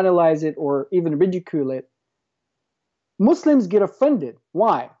Islam or analyze it or even ridicule it, Muslims get offended.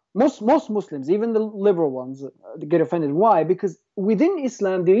 Why? Most Muslims, even the liberal ones, get offended. Why? Because within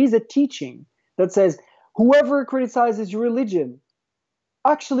Islam there is a teaching that says whoever criticizes your religion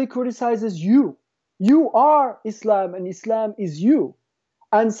actually criticizes you. You are Islam and Islam is you.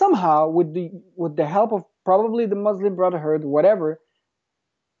 And somehow, with the help of probably the Muslim Brotherhood, whatever,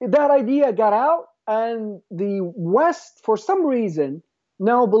 that idea got out, and the West, for some reason,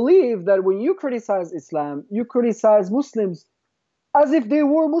 now believe that when you criticize Islam, you criticize Muslims as if they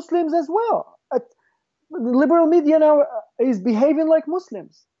were Muslims as well. The liberal media now is behaving like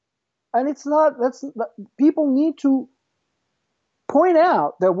Muslims. And it's not, people need to point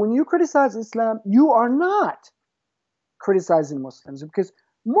out that when you criticize Islam, you are not criticizing Muslims, because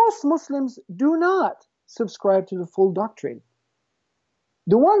most Muslims do not subscribe to the full doctrine.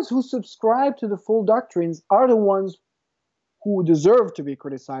 The ones who subscribe to the full doctrines are the ones who deserve to be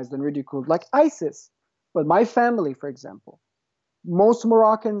criticized and ridiculed, like ISIS. But my family, for example, most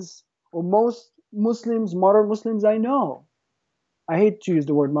Moroccans or most Muslims, modern Muslims I know, I hate to use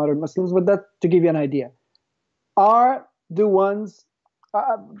the word modern Muslims, but that to give you an idea, are the ones,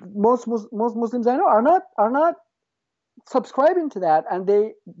 most Muslims I know are not subscribing to that, and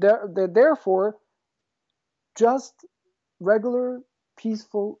they're therefore just regular,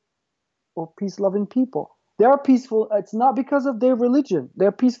 peaceful, or peace-loving people. They are peaceful. It's not because of their religion.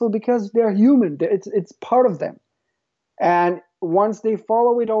 They're peaceful because they're human. It's part of them. And once they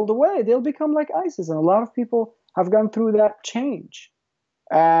follow it all the way, they'll become like ISIS. And a lot of people have gone through that change.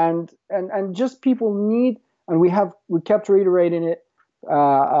 And just people need, and we kept reiterating it.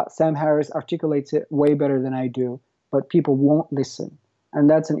 Sam Harris articulates it way better than I do, but people won't listen, and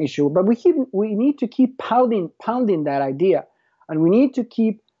that's an issue. But we need to keep pounding that idea, and we need to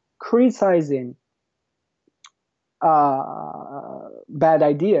keep criticizing bad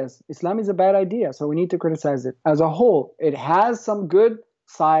ideas. Islam is a bad idea, so we need to criticize it as a whole. It has some good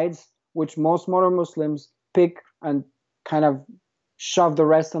sides, which most modern Muslims pick and kind of shove the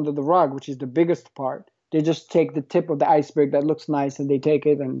rest under the rug, which is the biggest part. They just take the tip of the iceberg that looks nice and they take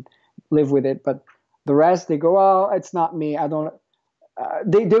it and live with it. But the rest, they go, oh, it's not me. I don't.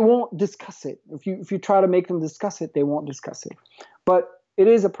 They won't discuss it. If you try to make them discuss it, they won't discuss it. But it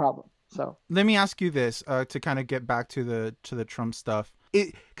is a problem. So let me ask you this to kind of get back to the Trump stuff.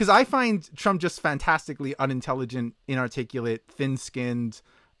 Because I find Trump just fantastically unintelligent, inarticulate, thin-skinned.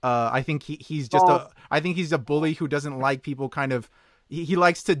 I think he's just I think he's a bully who doesn't like people kind of. He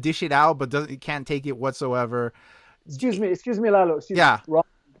likes to dish it out, but can't take it whatsoever. Excuse me, Lalo. Excuse me. Wrong.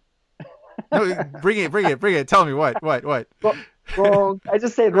 No, bring it. Tell me what? Wrong. I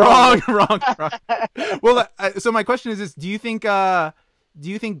just said wrong. Wrong. Well, so my question is: do you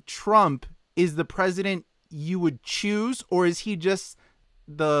think Trump is the president you would choose, or is he just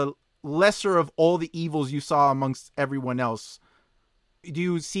the lesser of all the evils you saw amongst everyone else? Do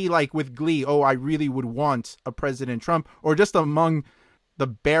you see, like, with glee, oh, I really would want a President Trump, or just among the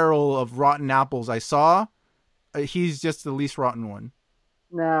barrel of rotten apples I saw, he's just the least rotten one?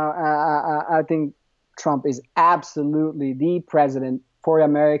 No, I think Trump is absolutely the president for the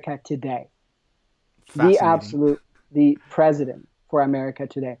president for America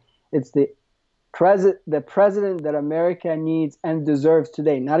today. It's the president that America needs and deserves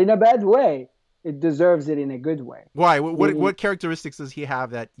today. Not in a bad way. It deserves it in a good way. Why? What characteristics does he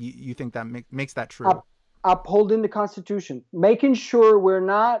have that you think that makes that true? Upholding the Constitution, making sure we're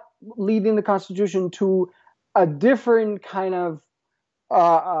not leading the Constitution to a different kind of,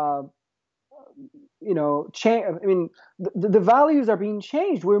 change. I mean, the values are being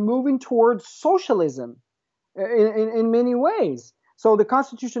changed. We're moving towards socialism in many ways. So the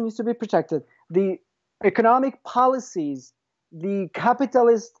Constitution needs to be protected. The economic policies, the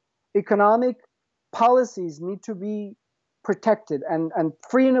capitalist economic policies need to be protected, and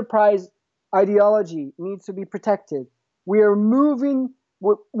free enterprise ideology needs to be protected. We are moving.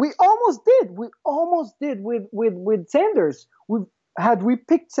 We almost did with Sanders. Had we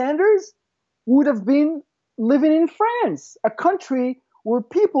picked Sanders, we would have been living in France, a country where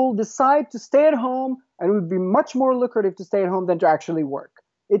people decide to stay at home, and it would be much more lucrative to stay at home than to actually work.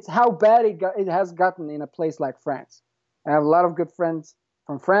 It's how bad it has gotten in a place like France. I have a lot of good friends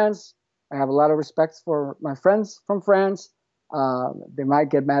from France. I have a lot of respect for my friends from France. They might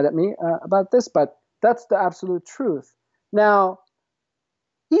get mad at me about this, but that's the absolute truth. Now,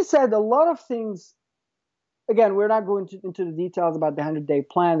 he said a lot of things. Again, we're not going into the details about the 100-day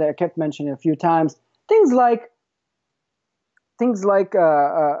plan that I kept mentioning a few times. Things like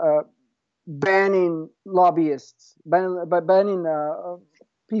banning lobbyists, banning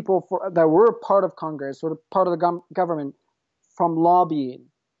people that were part of Congress or part of the government from lobbying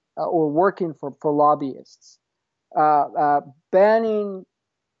or working for lobbyists, banning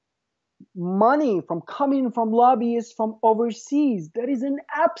money from coming from lobbyists from overseas. That is an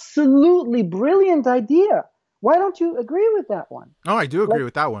absolutely brilliant idea. Why don't you agree with that one? Oh, I do agree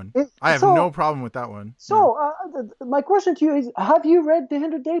with that one. I have no problem with that one. So my question to you is, have you read the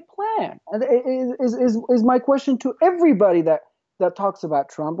 100-day plan? And is my question to everybody that talks about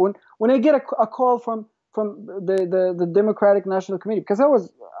Trump. When I get a call from the Democratic National Committee, because I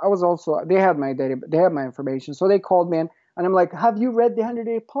was also, they had my data, they had my information, so they called me and I'm like, have you read the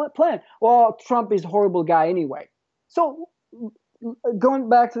 100-day plan? Well, Trump is a horrible guy anyway. So going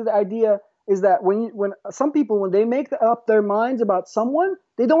back to the idea is that when some people, when they make up their minds about someone,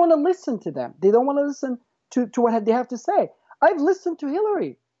 they don't want to listen to them. They don't want to listen to what they have to say. I've listened to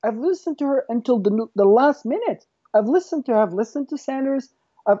Hillary. I've listened to her until the last minute. I've listened to her. I've listened to Sanders.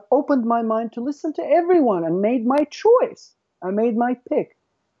 I've opened my mind to listen to everyone and made my choice. I made my pick.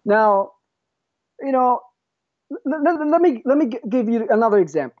 Now, let me give you another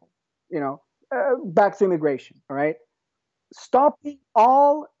example. Back to immigration. All right, stopping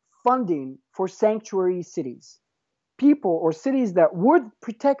all funding for sanctuary cities, people or cities that would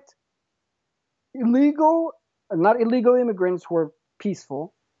protect not illegal immigrants who are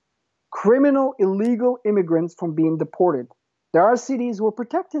peaceful, criminal illegal immigrants from being deported. There are cities who are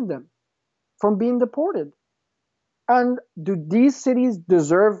protecting them from being deported. And do these cities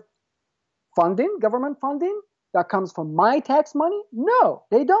deserve funding, government funding that comes from my tax money? No,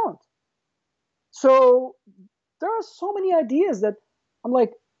 they don't. So there are so many ideas that I'm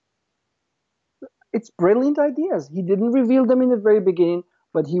like, it's brilliant ideas. He didn't reveal them in the very beginning,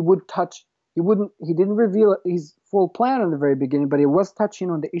 but he didn't reveal his full plan in the very beginning, but he was touching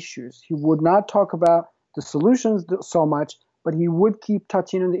on the issues. He would not talk about the solutions so much, but he would keep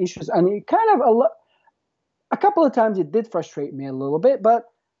touching on the issues. And it kind of, a couple of times it did frustrate me a little bit, but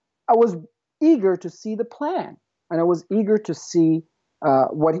I was eager to see the plan. And I was eager to see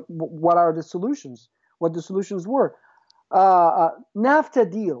what are the solutions, what the solutions were. NAFTA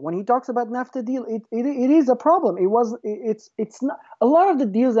deal. When he talks about NAFTA deal, it is a problem. It's not, a lot of the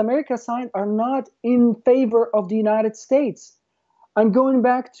deals America signed are not in favor of the United States. And going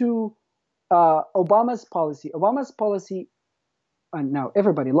back to Obama's policy, and now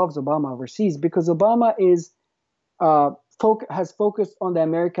everybody loves Obama overseas because Obama is has focused on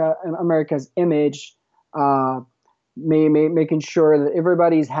America's image, making sure that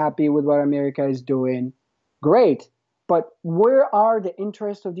everybody's happy with what America is doing. Great. But where are the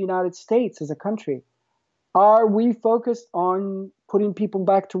interests of the United States as a country? Are we focused on putting people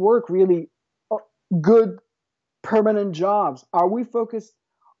back to work, really good permanent jobs? Are we focused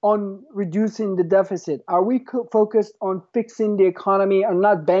on reducing the deficit? Are we focused on fixing the economy and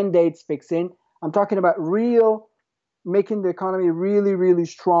not Band-Aids fixing? I'm talking about making the economy really, really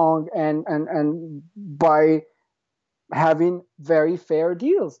strong and by having very fair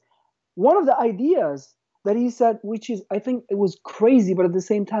deals. One of the ideas that he said, which is, I think it was crazy, but at the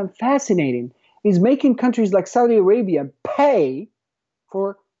same time fascinating, is making countries like Saudi Arabia pay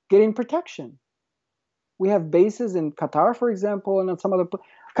for getting protection. We have bases in Qatar, for example, and in some other.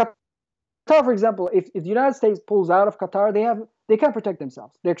 Qatar, for example, if the United States pulls out of Qatar, they can't protect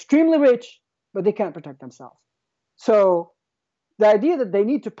themselves. They're extremely rich, but they can't protect themselves. So the idea that they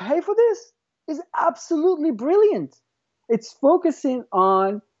need to pay for this is absolutely brilliant. It's focusing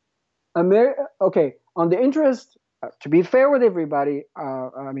on on the interest, to be fair with everybody,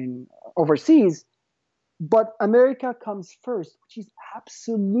 overseas, but America comes first, which is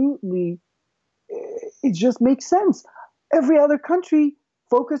absolutely, it just makes sense. Every other country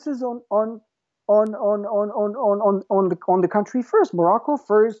focuses on the country first. Morocco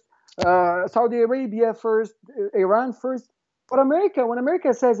first, Saudi Arabia first, Iran first. But America, when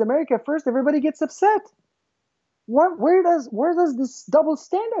America says America first, everybody gets upset. Where does this double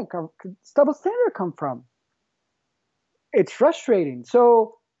standard come from? It's frustrating.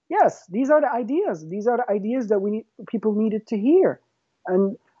 So yes, these are the ideas. These are the ideas that people needed to hear,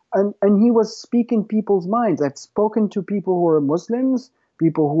 and he was speaking people's minds. I've spoken to people who are Muslims,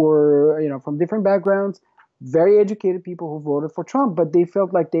 people who are from different backgrounds, very educated people who voted for Trump, but they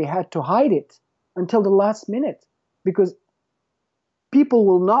felt like they had to hide it until the last minute because people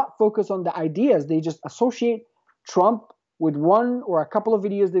will not focus on the ideas. They just associate Trump with one or a couple of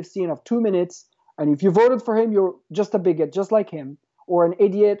videos they've seen of 2 minutes. And if you voted for him, you're just a bigot, just like him, or an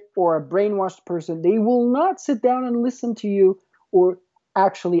idiot or a brainwashed person. They will not sit down and listen to you or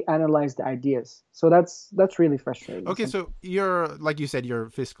actually analyze the ideas. So that's really frustrating. Okay, so you're, like you said, you're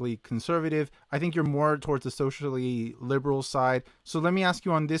fiscally conservative. I think you're more towards the socially liberal side. So let me ask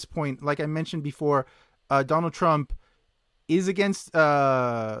you on this point. Like I mentioned before, Donald Trump is against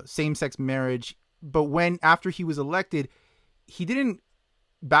same-sex marriage, but after he was elected, he didn't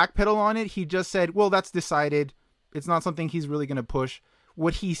backpedal on it. He just said, well, that's decided. It's not something he's really going to push.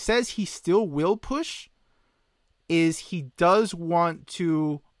 What he says he still will push is he does want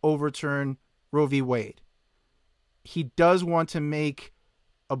to overturn Roe v. Wade. He does want to make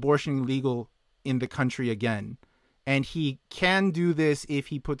abortion legal in the country again. And he can do this if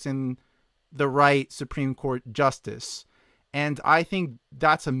he puts in the right Supreme Court justice. And I think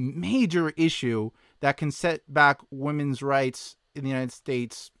that's a major issue that can set back women's rights in the United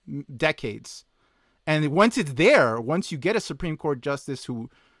States decades. And once it's there, once you get a Supreme Court justice who,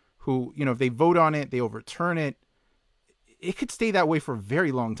 if they vote on it, they overturn it, it could stay that way for a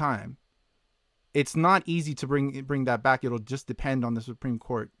very long time. It's not easy to bring that back. It'll just depend on the Supreme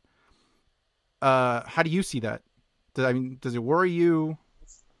Court. How do you see that? Does it worry you?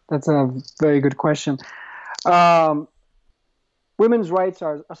 That's a very good question. Women's rights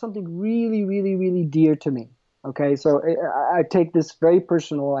are something really, really, really dear to me. Okay, so I take this very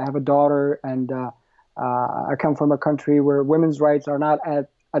personal. I have a daughter, and I come from a country where women's rights are not at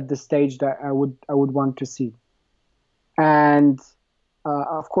the stage that I would want to see. And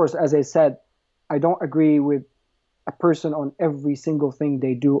of course, as I said, I don't agree with a person on every single thing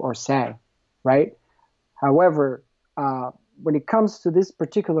they do or say, right? However, when it comes to this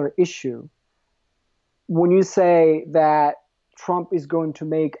particular issue, when you say that Trump is going to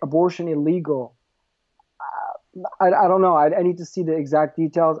make abortion illegal, I don't know. I need to see the exact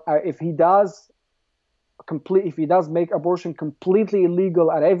details. If he does make abortion completely illegal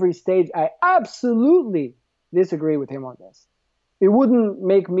at every stage, I absolutely disagree with him on this. It wouldn't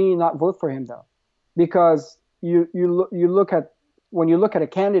make me not vote for him though, because you look at, when you look at a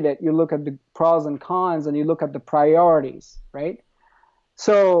candidate, you look at the pros and cons and you look at the priorities, right?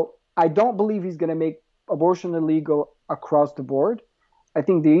 So I don't believe he's going to make abortion illegal across the board. I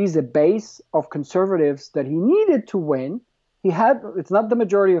think there is a base of conservatives that he needed to win. It's not the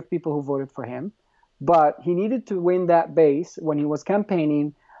majority of people who voted for him, but he needed to win that base when he was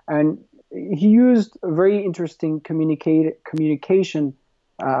campaigning, and he used very interesting communication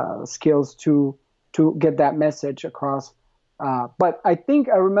skills to get that message across. But I think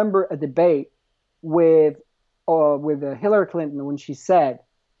I remember a debate with Hillary Clinton when she said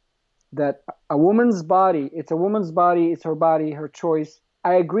that a woman's body, it's a woman's body, it's her body, her choice.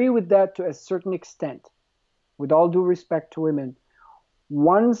 I agree with that to a certain extent, with all due respect to women.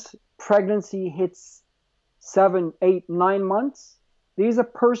 Once pregnancy hits 7, 8, 9 months, there's a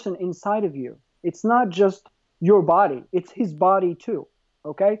person inside of you. It's not just your body, it's his body too.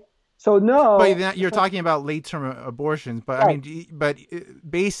 Okay? So no. But you're talking about late-term abortions, but right.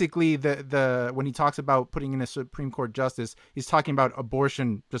 Basically, the when he talks about putting in a Supreme Court justice, he's talking about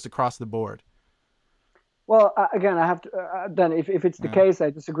abortion just across the board. Well, again, I have to. Then, if it's the case,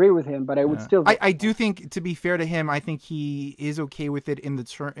 I disagree with him, but I would still. I do think, to be fair to him, I think he is okay with it in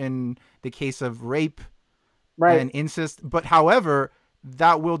the case of rape, right, and incest. But however,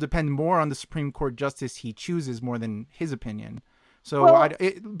 that will depend more on the Supreme Court justice he chooses more than his opinion. So, well,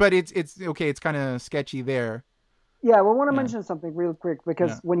 but it's okay. It's kind of sketchy there. Yeah, well, I want to mention something real quick,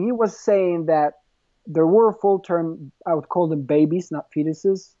 because when he was saying that there were full-term, I would call them babies, not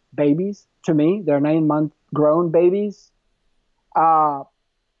fetuses, babies. To me, they're 9-month grown babies, or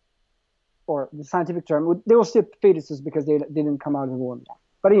the scientific term, they were still fetuses because they didn't come out of the womb yet.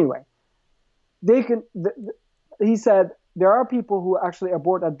 But anyway, they can. He said there are people who actually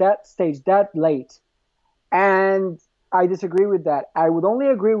abort at that stage, that late, and I disagree with that. I would only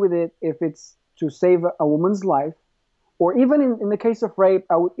agree with it if it's to save a woman's life, or even in the case of rape,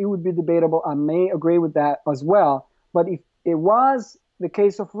 it would be debatable. I may agree with that as well. But if it was the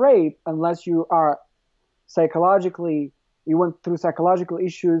case of rape, unless you are you went through psychological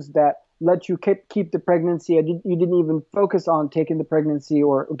issues that let you keep the pregnancy, you didn't even focus on taking the pregnancy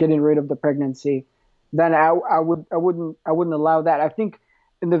or getting rid of the pregnancy, then I wouldn't allow that. I think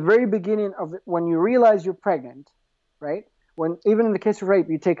in the very beginning of it, when you realize you're pregnant, right? Even in the case of rape,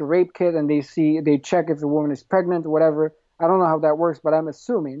 you take a rape kit and they check if the woman is pregnant or whatever. I don't know how that works, but I'm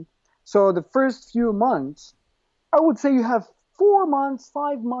assuming So the first few months, I would say you have 4 months,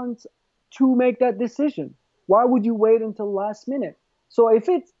 5 months to make that decision. Why would you wait until last minute? So if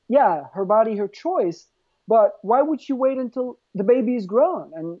it's, yeah, her body, her choice, but why would she wait until the baby is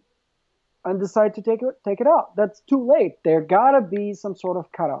grown and decide to take it out? That's too late. There gotta be some sort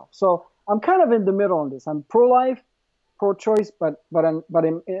of cutoff. So I'm kind of in the middle on this. I'm pro-life, pro-choice, but I'm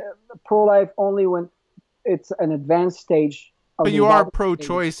pro-life only when it's an advanced stage of But the you are development stage.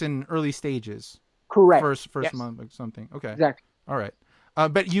 pro-choice in early stages, Correct. first Yes. month or something. Okay, Exactly. all right.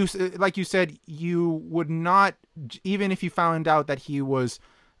 But you, like you said, you would not, even if you found out that he was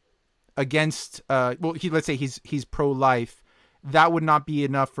against, well, let's say he's pro-life, that would not be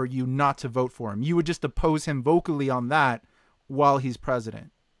enough for you not to vote for him. You would just oppose him vocally on that while he's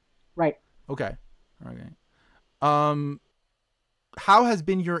president. Right. Okay, okay. Um, how has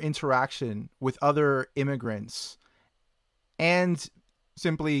been your interaction with other immigrants and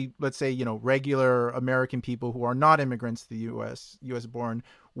simply, let's say, regular American people who are not immigrants to the US born,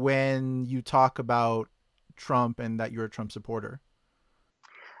 when you talk about Trump and that you're a Trump supporter?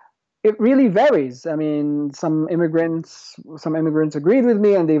 It really varies. I mean, some immigrants agreed with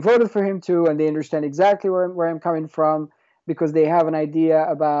me and they voted for him too, and they understand exactly where I'm coming from because they have an idea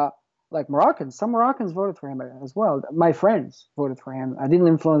about, like, Moroccans. Some Moroccans voted for him as well. My friends voted for him. I didn't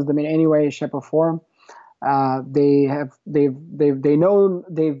influence them in any way, shape, or form. They've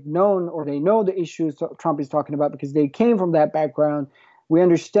known or they know the issues Trump is talking about because they came from that background. We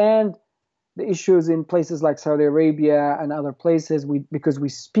understand the issues in places like Saudi Arabia and other places. Because we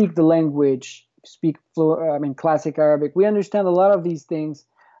speak the language, speak classic Arabic. We understand a lot of these things,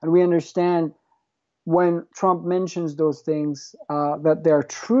 and we understand when Trump mentions those things that they're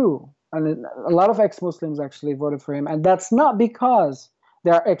true. And a lot of ex-Muslims actually voted for him, and that's not because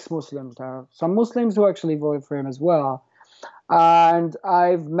they are ex-Muslims. There are some Muslims who actually voted for him as well. And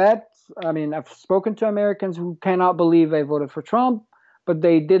I've spoken to Americans who cannot believe they voted for Trump, but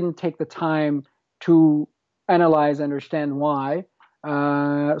they didn't take the time to analyze, understand why.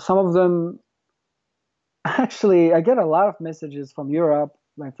 Some of them, actually, I get a lot of messages from Europe,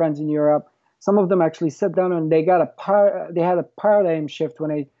 my friends in Europe. Some of them actually sat down and they had a paradigm shift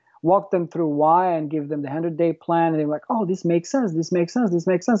when I walked them through why and give them the 100-day plan. And they were like, oh, this makes sense. This makes sense. This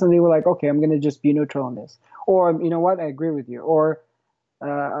makes sense. And they were like, okay, I'm going to just be neutral on this. Or, you know what? I agree with you. Or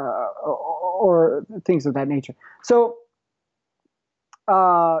things of that nature. So,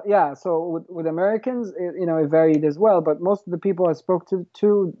 yeah, so with Americans, it varied as well. But most of the people I spoke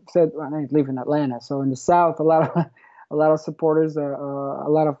to said, well, I live in Atlanta, so in the South, a lot of a lot of supporters, a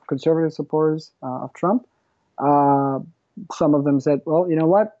lot of conservative supporters of Trump. Uh, some of them said, well, you know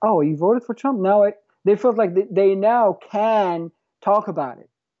what? Oh, you voted for Trump. Now they felt like they now can talk about it,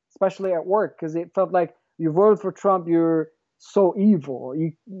 especially at work, because it felt like you voted for Trump, you're so evil.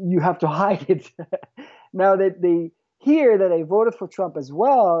 You have to hide it. Now that they hear that I voted for Trump as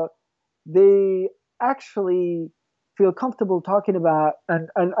well, they actually feel comfortable talking about and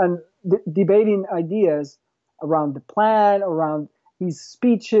debating ideas around the plan, around his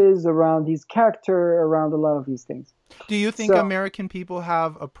speeches, around his character, around a lot of these things. Do you think So American people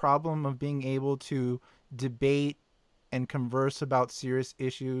have a problem of being able to debate and converse about serious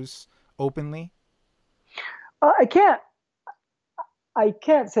issues openly? uh, I can't I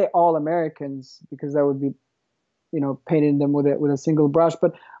can't say all Americans because that would be painting them with a single brush.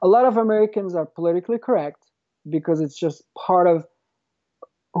 But a lot of Americans are politically correct because it's just part of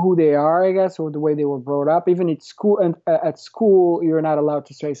who they are, I guess, or the way they were brought up. Even at school, you're not allowed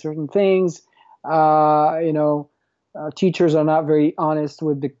to say certain things. Teachers are not very honest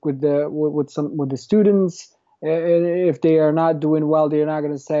with the students. If they are not doing well, they're not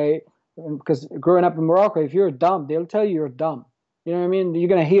going to say, because growing up in Morocco, if you're dumb, they'll tell you you're dumb. You know what I mean? You're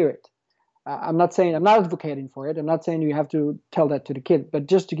going to hear it. I'm not advocating for it. I'm not saying you have to tell that to the kid, but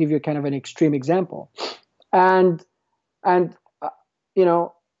just to give you kind of an extreme example. And and uh, you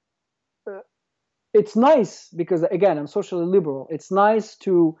know, it's nice because, again, I'm socially liberal. It's nice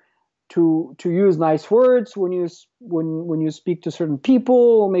to use nice words when you speak to certain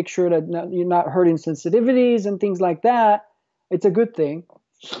people. Make sure that you're not hurting sensitivities and things like that. It's a good thing.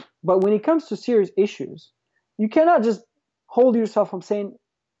 But when it comes to serious issues, you cannot just hold yourself from saying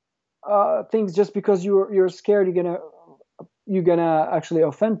things just because you're scared you're gonna actually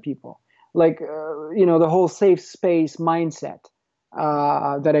offend people. Like the whole safe space mindset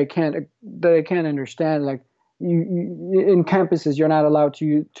that I can't understand. Like in campuses, you're not allowed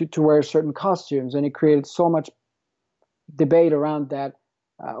to wear certain costumes, and it created so much debate around that.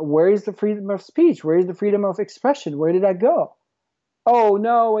 Where is the freedom of speech? Where is the freedom of expression? Where did that go? Oh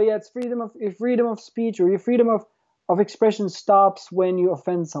no, yeah, it's freedom of speech or your freedom of expression stops when you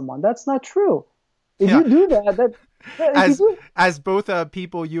offend someone. That's not true. If Yeah. you do if you do, As both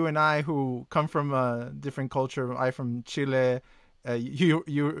people, you and I, who come from a different culture, I from Chile,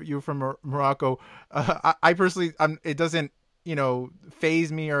 you from Morocco. I personally, it doesn't,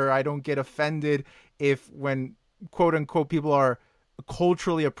 phase me, or I don't get offended if, when quote unquote people are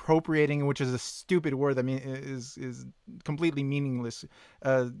culturally appropriating, which is a stupid word. I mean, is completely meaningless.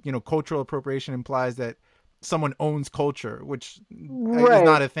 Cultural appropriation implies that someone owns culture, which is right.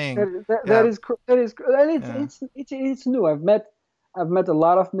 not a thing. That Yeah, is that is, and yeah. it's new. I've met a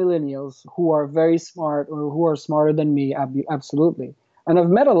lot of millennials who are very smart, or who are smarter than me, absolutely. And I've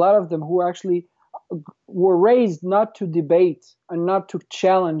met a lot of them who actually were raised not to debate and not to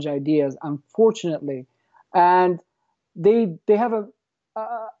challenge ideas, unfortunately, and they have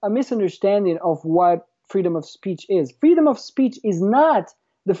a misunderstanding of what freedom of speech is. Freedom of speech is not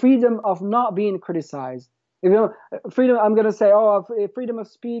the freedom of not being criticized. If you know, freedom, I'm going to say, oh, freedom of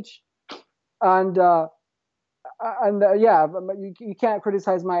speech, and yeah, you can't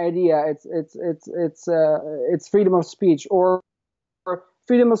criticize my idea. It's freedom of speech. Or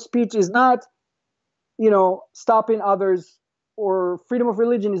freedom of speech is not, stopping others, or freedom of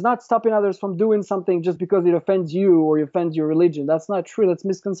religion is not stopping others from doing something just because it offends you or it offends your religion. That's not true. That's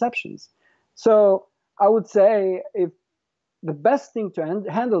misconceptions. So I would say, if the best thing to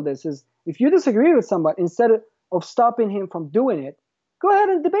handle this is, if you disagree with somebody, instead of stopping him from doing it, go ahead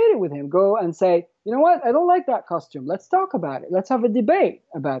and debate it with him. Go and say, you know what, I don't like that costume. Let's talk about it. Let's have a debate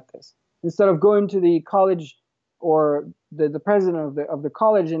about this. Instead of going to the college or the president of the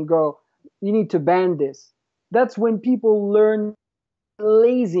college and go, you need to ban this. That's when people learn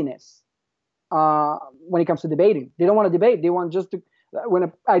laziness when it comes to debating. They don't want to debate. They want just to, when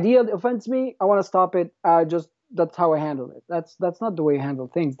an idea offends me, I want to stop it. That's how I handle it. That's not the way you handle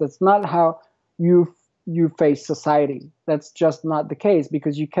things. That's not how you face society. That's just not the case,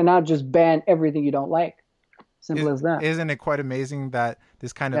 because you cannot just ban everything you don't like. Simple as that. Isn't it quite amazing that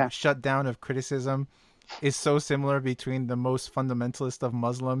this kind Yeah. of shutdown of criticism is so similar between the most fundamentalist of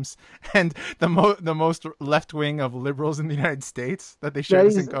Muslims and the most left wing of liberals in the United States, that they share That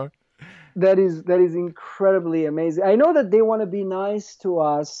this in is common? that is incredibly amazing. I know that they want to be nice to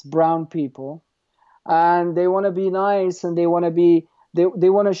us brown people, and they want to be nice, and they want to be they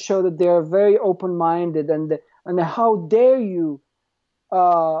want to show that they are very open-minded, and how dare you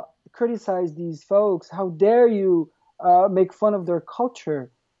uh, criticize these folks? How dare you make fun of their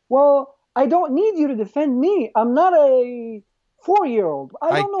culture? Well, I don't need you to defend me. I'm not a 4-year-old. I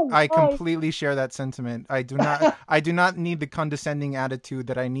I don't know I why. completely share that sentiment. I do not need the condescending attitude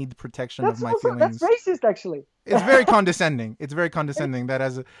that I need the protection of my That's feelings. racist, actually. It's very condescending. It's very condescending that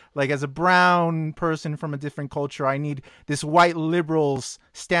as a brown person from a different culture, I need this white liberals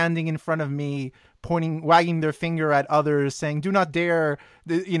standing in front of me, pointing, wagging their finger at others, saying, "Do not dare,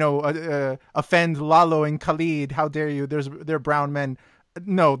 offend Lalo and Khalid. How dare you? They're brown men."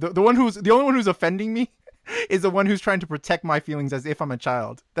 No, the only one who's offending me is the one who's trying to protect my feelings as if I'm a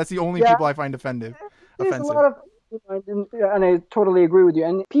child. That's the only Yeah, people I find offensive. there's a Offensive. lot of, and I totally agree with you.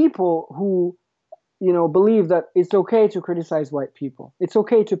 And people who, believe that it's okay to criticize white people. It's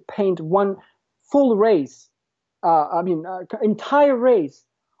okay to paint one full race, entire race,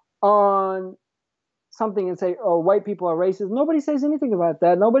 on something and say, "Oh, white people are racist." Nobody says anything about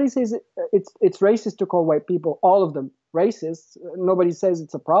that. Nobody says it's racist to call white people, all of them, racist. Nobody says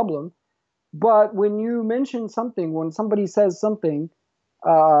it's a problem. But when you mention something, when somebody says something,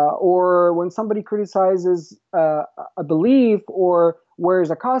 or when somebody criticizes a belief, or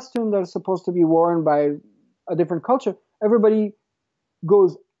wears a costume that's supposed to be worn by a different culture, everybody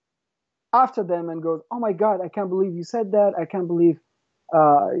goes after them and goes, "Oh my God, I can't believe you said that. I can't believe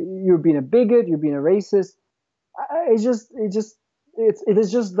you're being a bigot. You're being a racist." It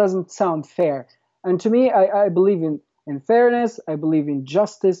just doesn't sound fair. And to me, I believe in fairness. I believe in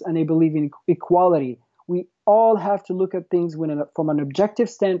justice, and I believe in equality. We all have to look at things from an objective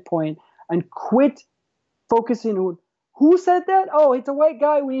standpoint, and quit focusing on who said that. Oh, it's a white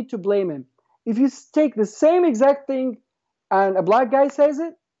guy. We need to blame him. If you take the same exact thing and a black guy says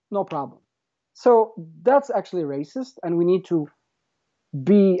it, no problem. So that's actually racist, and we need to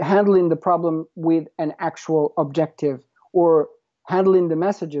be handling the problem with an actual objective, or handling the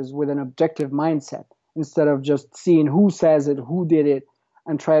messages with an objective mindset, instead of just seeing who says it, who did it,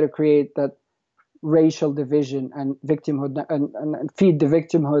 and try to create that racial division and victimhood, and feed the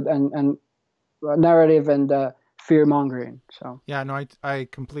victimhood and narrative and fear mongering. So Yeah, no, I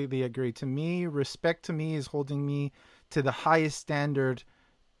completely agree. To me, respect to me is holding me to the highest standard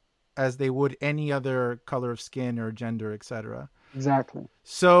as they would any other color of skin or gender, etc. exactly.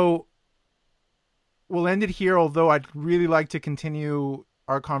 So we'll end it here, although I'd really like to continue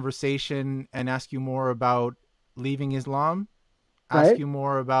our conversation and ask you more about leaving Islam, ask you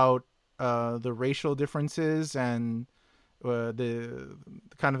more about the racial differences and the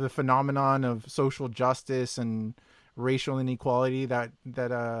kind of the phenomenon of social justice and racial inequality that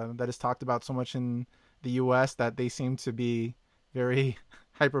is talked about so much in the U.S. that they seem to be very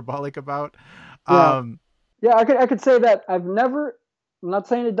hyperbolic about. Yeah, I could say that I'm not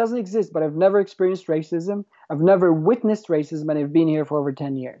saying it doesn't exist, but I've never experienced racism. I've never witnessed racism, and I've been here for over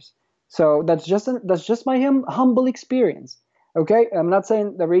 10 years. So that's just my humble experience. Okay, I'm not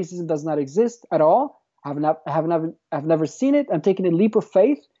saying that racism does not exist at all. I've never seen it. I'm taking a leap of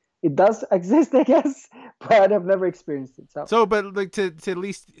faith. It does exist, I guess, but I've never experienced it. So, but like to at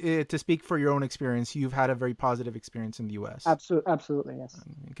least to speak for your own experience, you've had a very positive experience in the U.S. Absolutely, yes.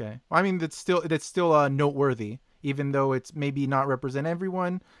 Okay, well, I mean that's still noteworthy, even though it's maybe not represent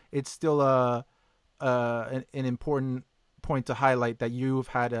everyone. It's still an important point to highlight that you've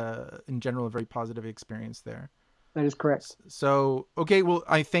had in general a very positive experience there. That is correct. So, okay, well,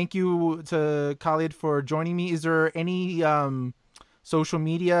 I thank you to Khalid for joining me. Is there any social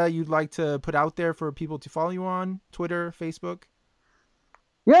media you'd like to put out there for people to follow you on? Twitter, Facebook?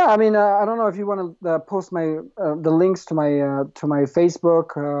 Yeah, I mean, I don't know if you want to post the links to my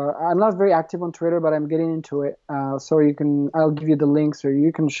Facebook. I'm not very active on Twitter, but I'm getting into it. So I'll give you the links, or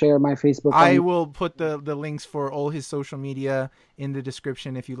you can share my Facebook. I will put the links for all his social media in the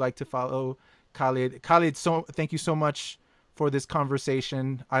description if you'd like to follow Khalid. Khalid, thank you so much for this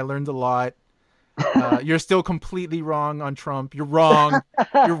conversation. I learned a lot. You're still completely wrong on Trump. You're wrong.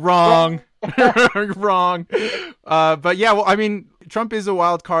 You're wrong. You're wrong. But yeah, well, I mean, Trump is a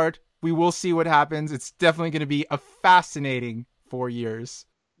wild card. We will see what happens. It's definitely going to be a fascinating 4 years.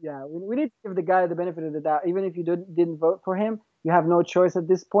 Yeah, we need to give the guy the benefit of the doubt. Even if you didn't vote for him, you have no choice at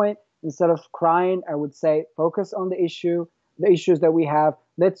this point. Instead of crying, I would say focus on the issues that we have.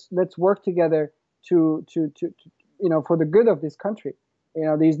 Let's work together to for the good of this country.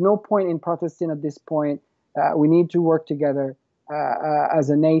 There's no point in protesting at this point. We need to work together as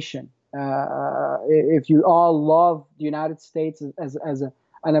a nation. If you all love the United States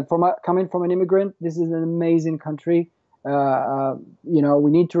coming from an immigrant, this is an amazing country.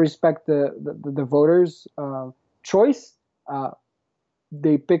 We need to respect the voters' choice.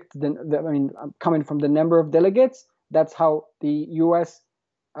 They picked coming from the number of delegates. That's how the U.S.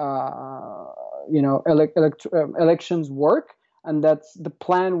 Elections work. And that's the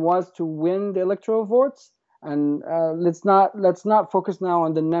plan was to win the electoral votes. And let's not focus now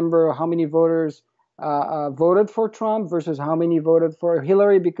on the number, how many voters voted for Trump versus how many voted for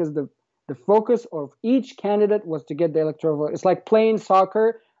Hillary, because the focus of each candidate was to get the electoral vote. It's like playing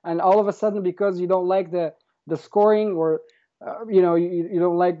soccer, and all of a sudden, because you don't like the scoring, or you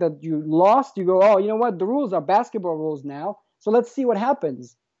don't like that you lost, you go, oh, you know what? The rules are basketball rules now, so let's see what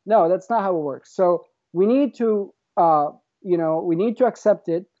happens. No, that's not how it works. So we need to accept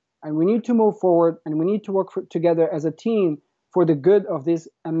it, and we need to move forward, and we need to work together as a team for the good of this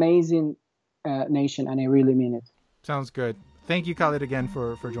amazing nation, and I really mean it. Sounds good. Thank you, Khalid, again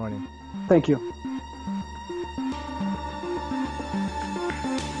for joining. Thank you.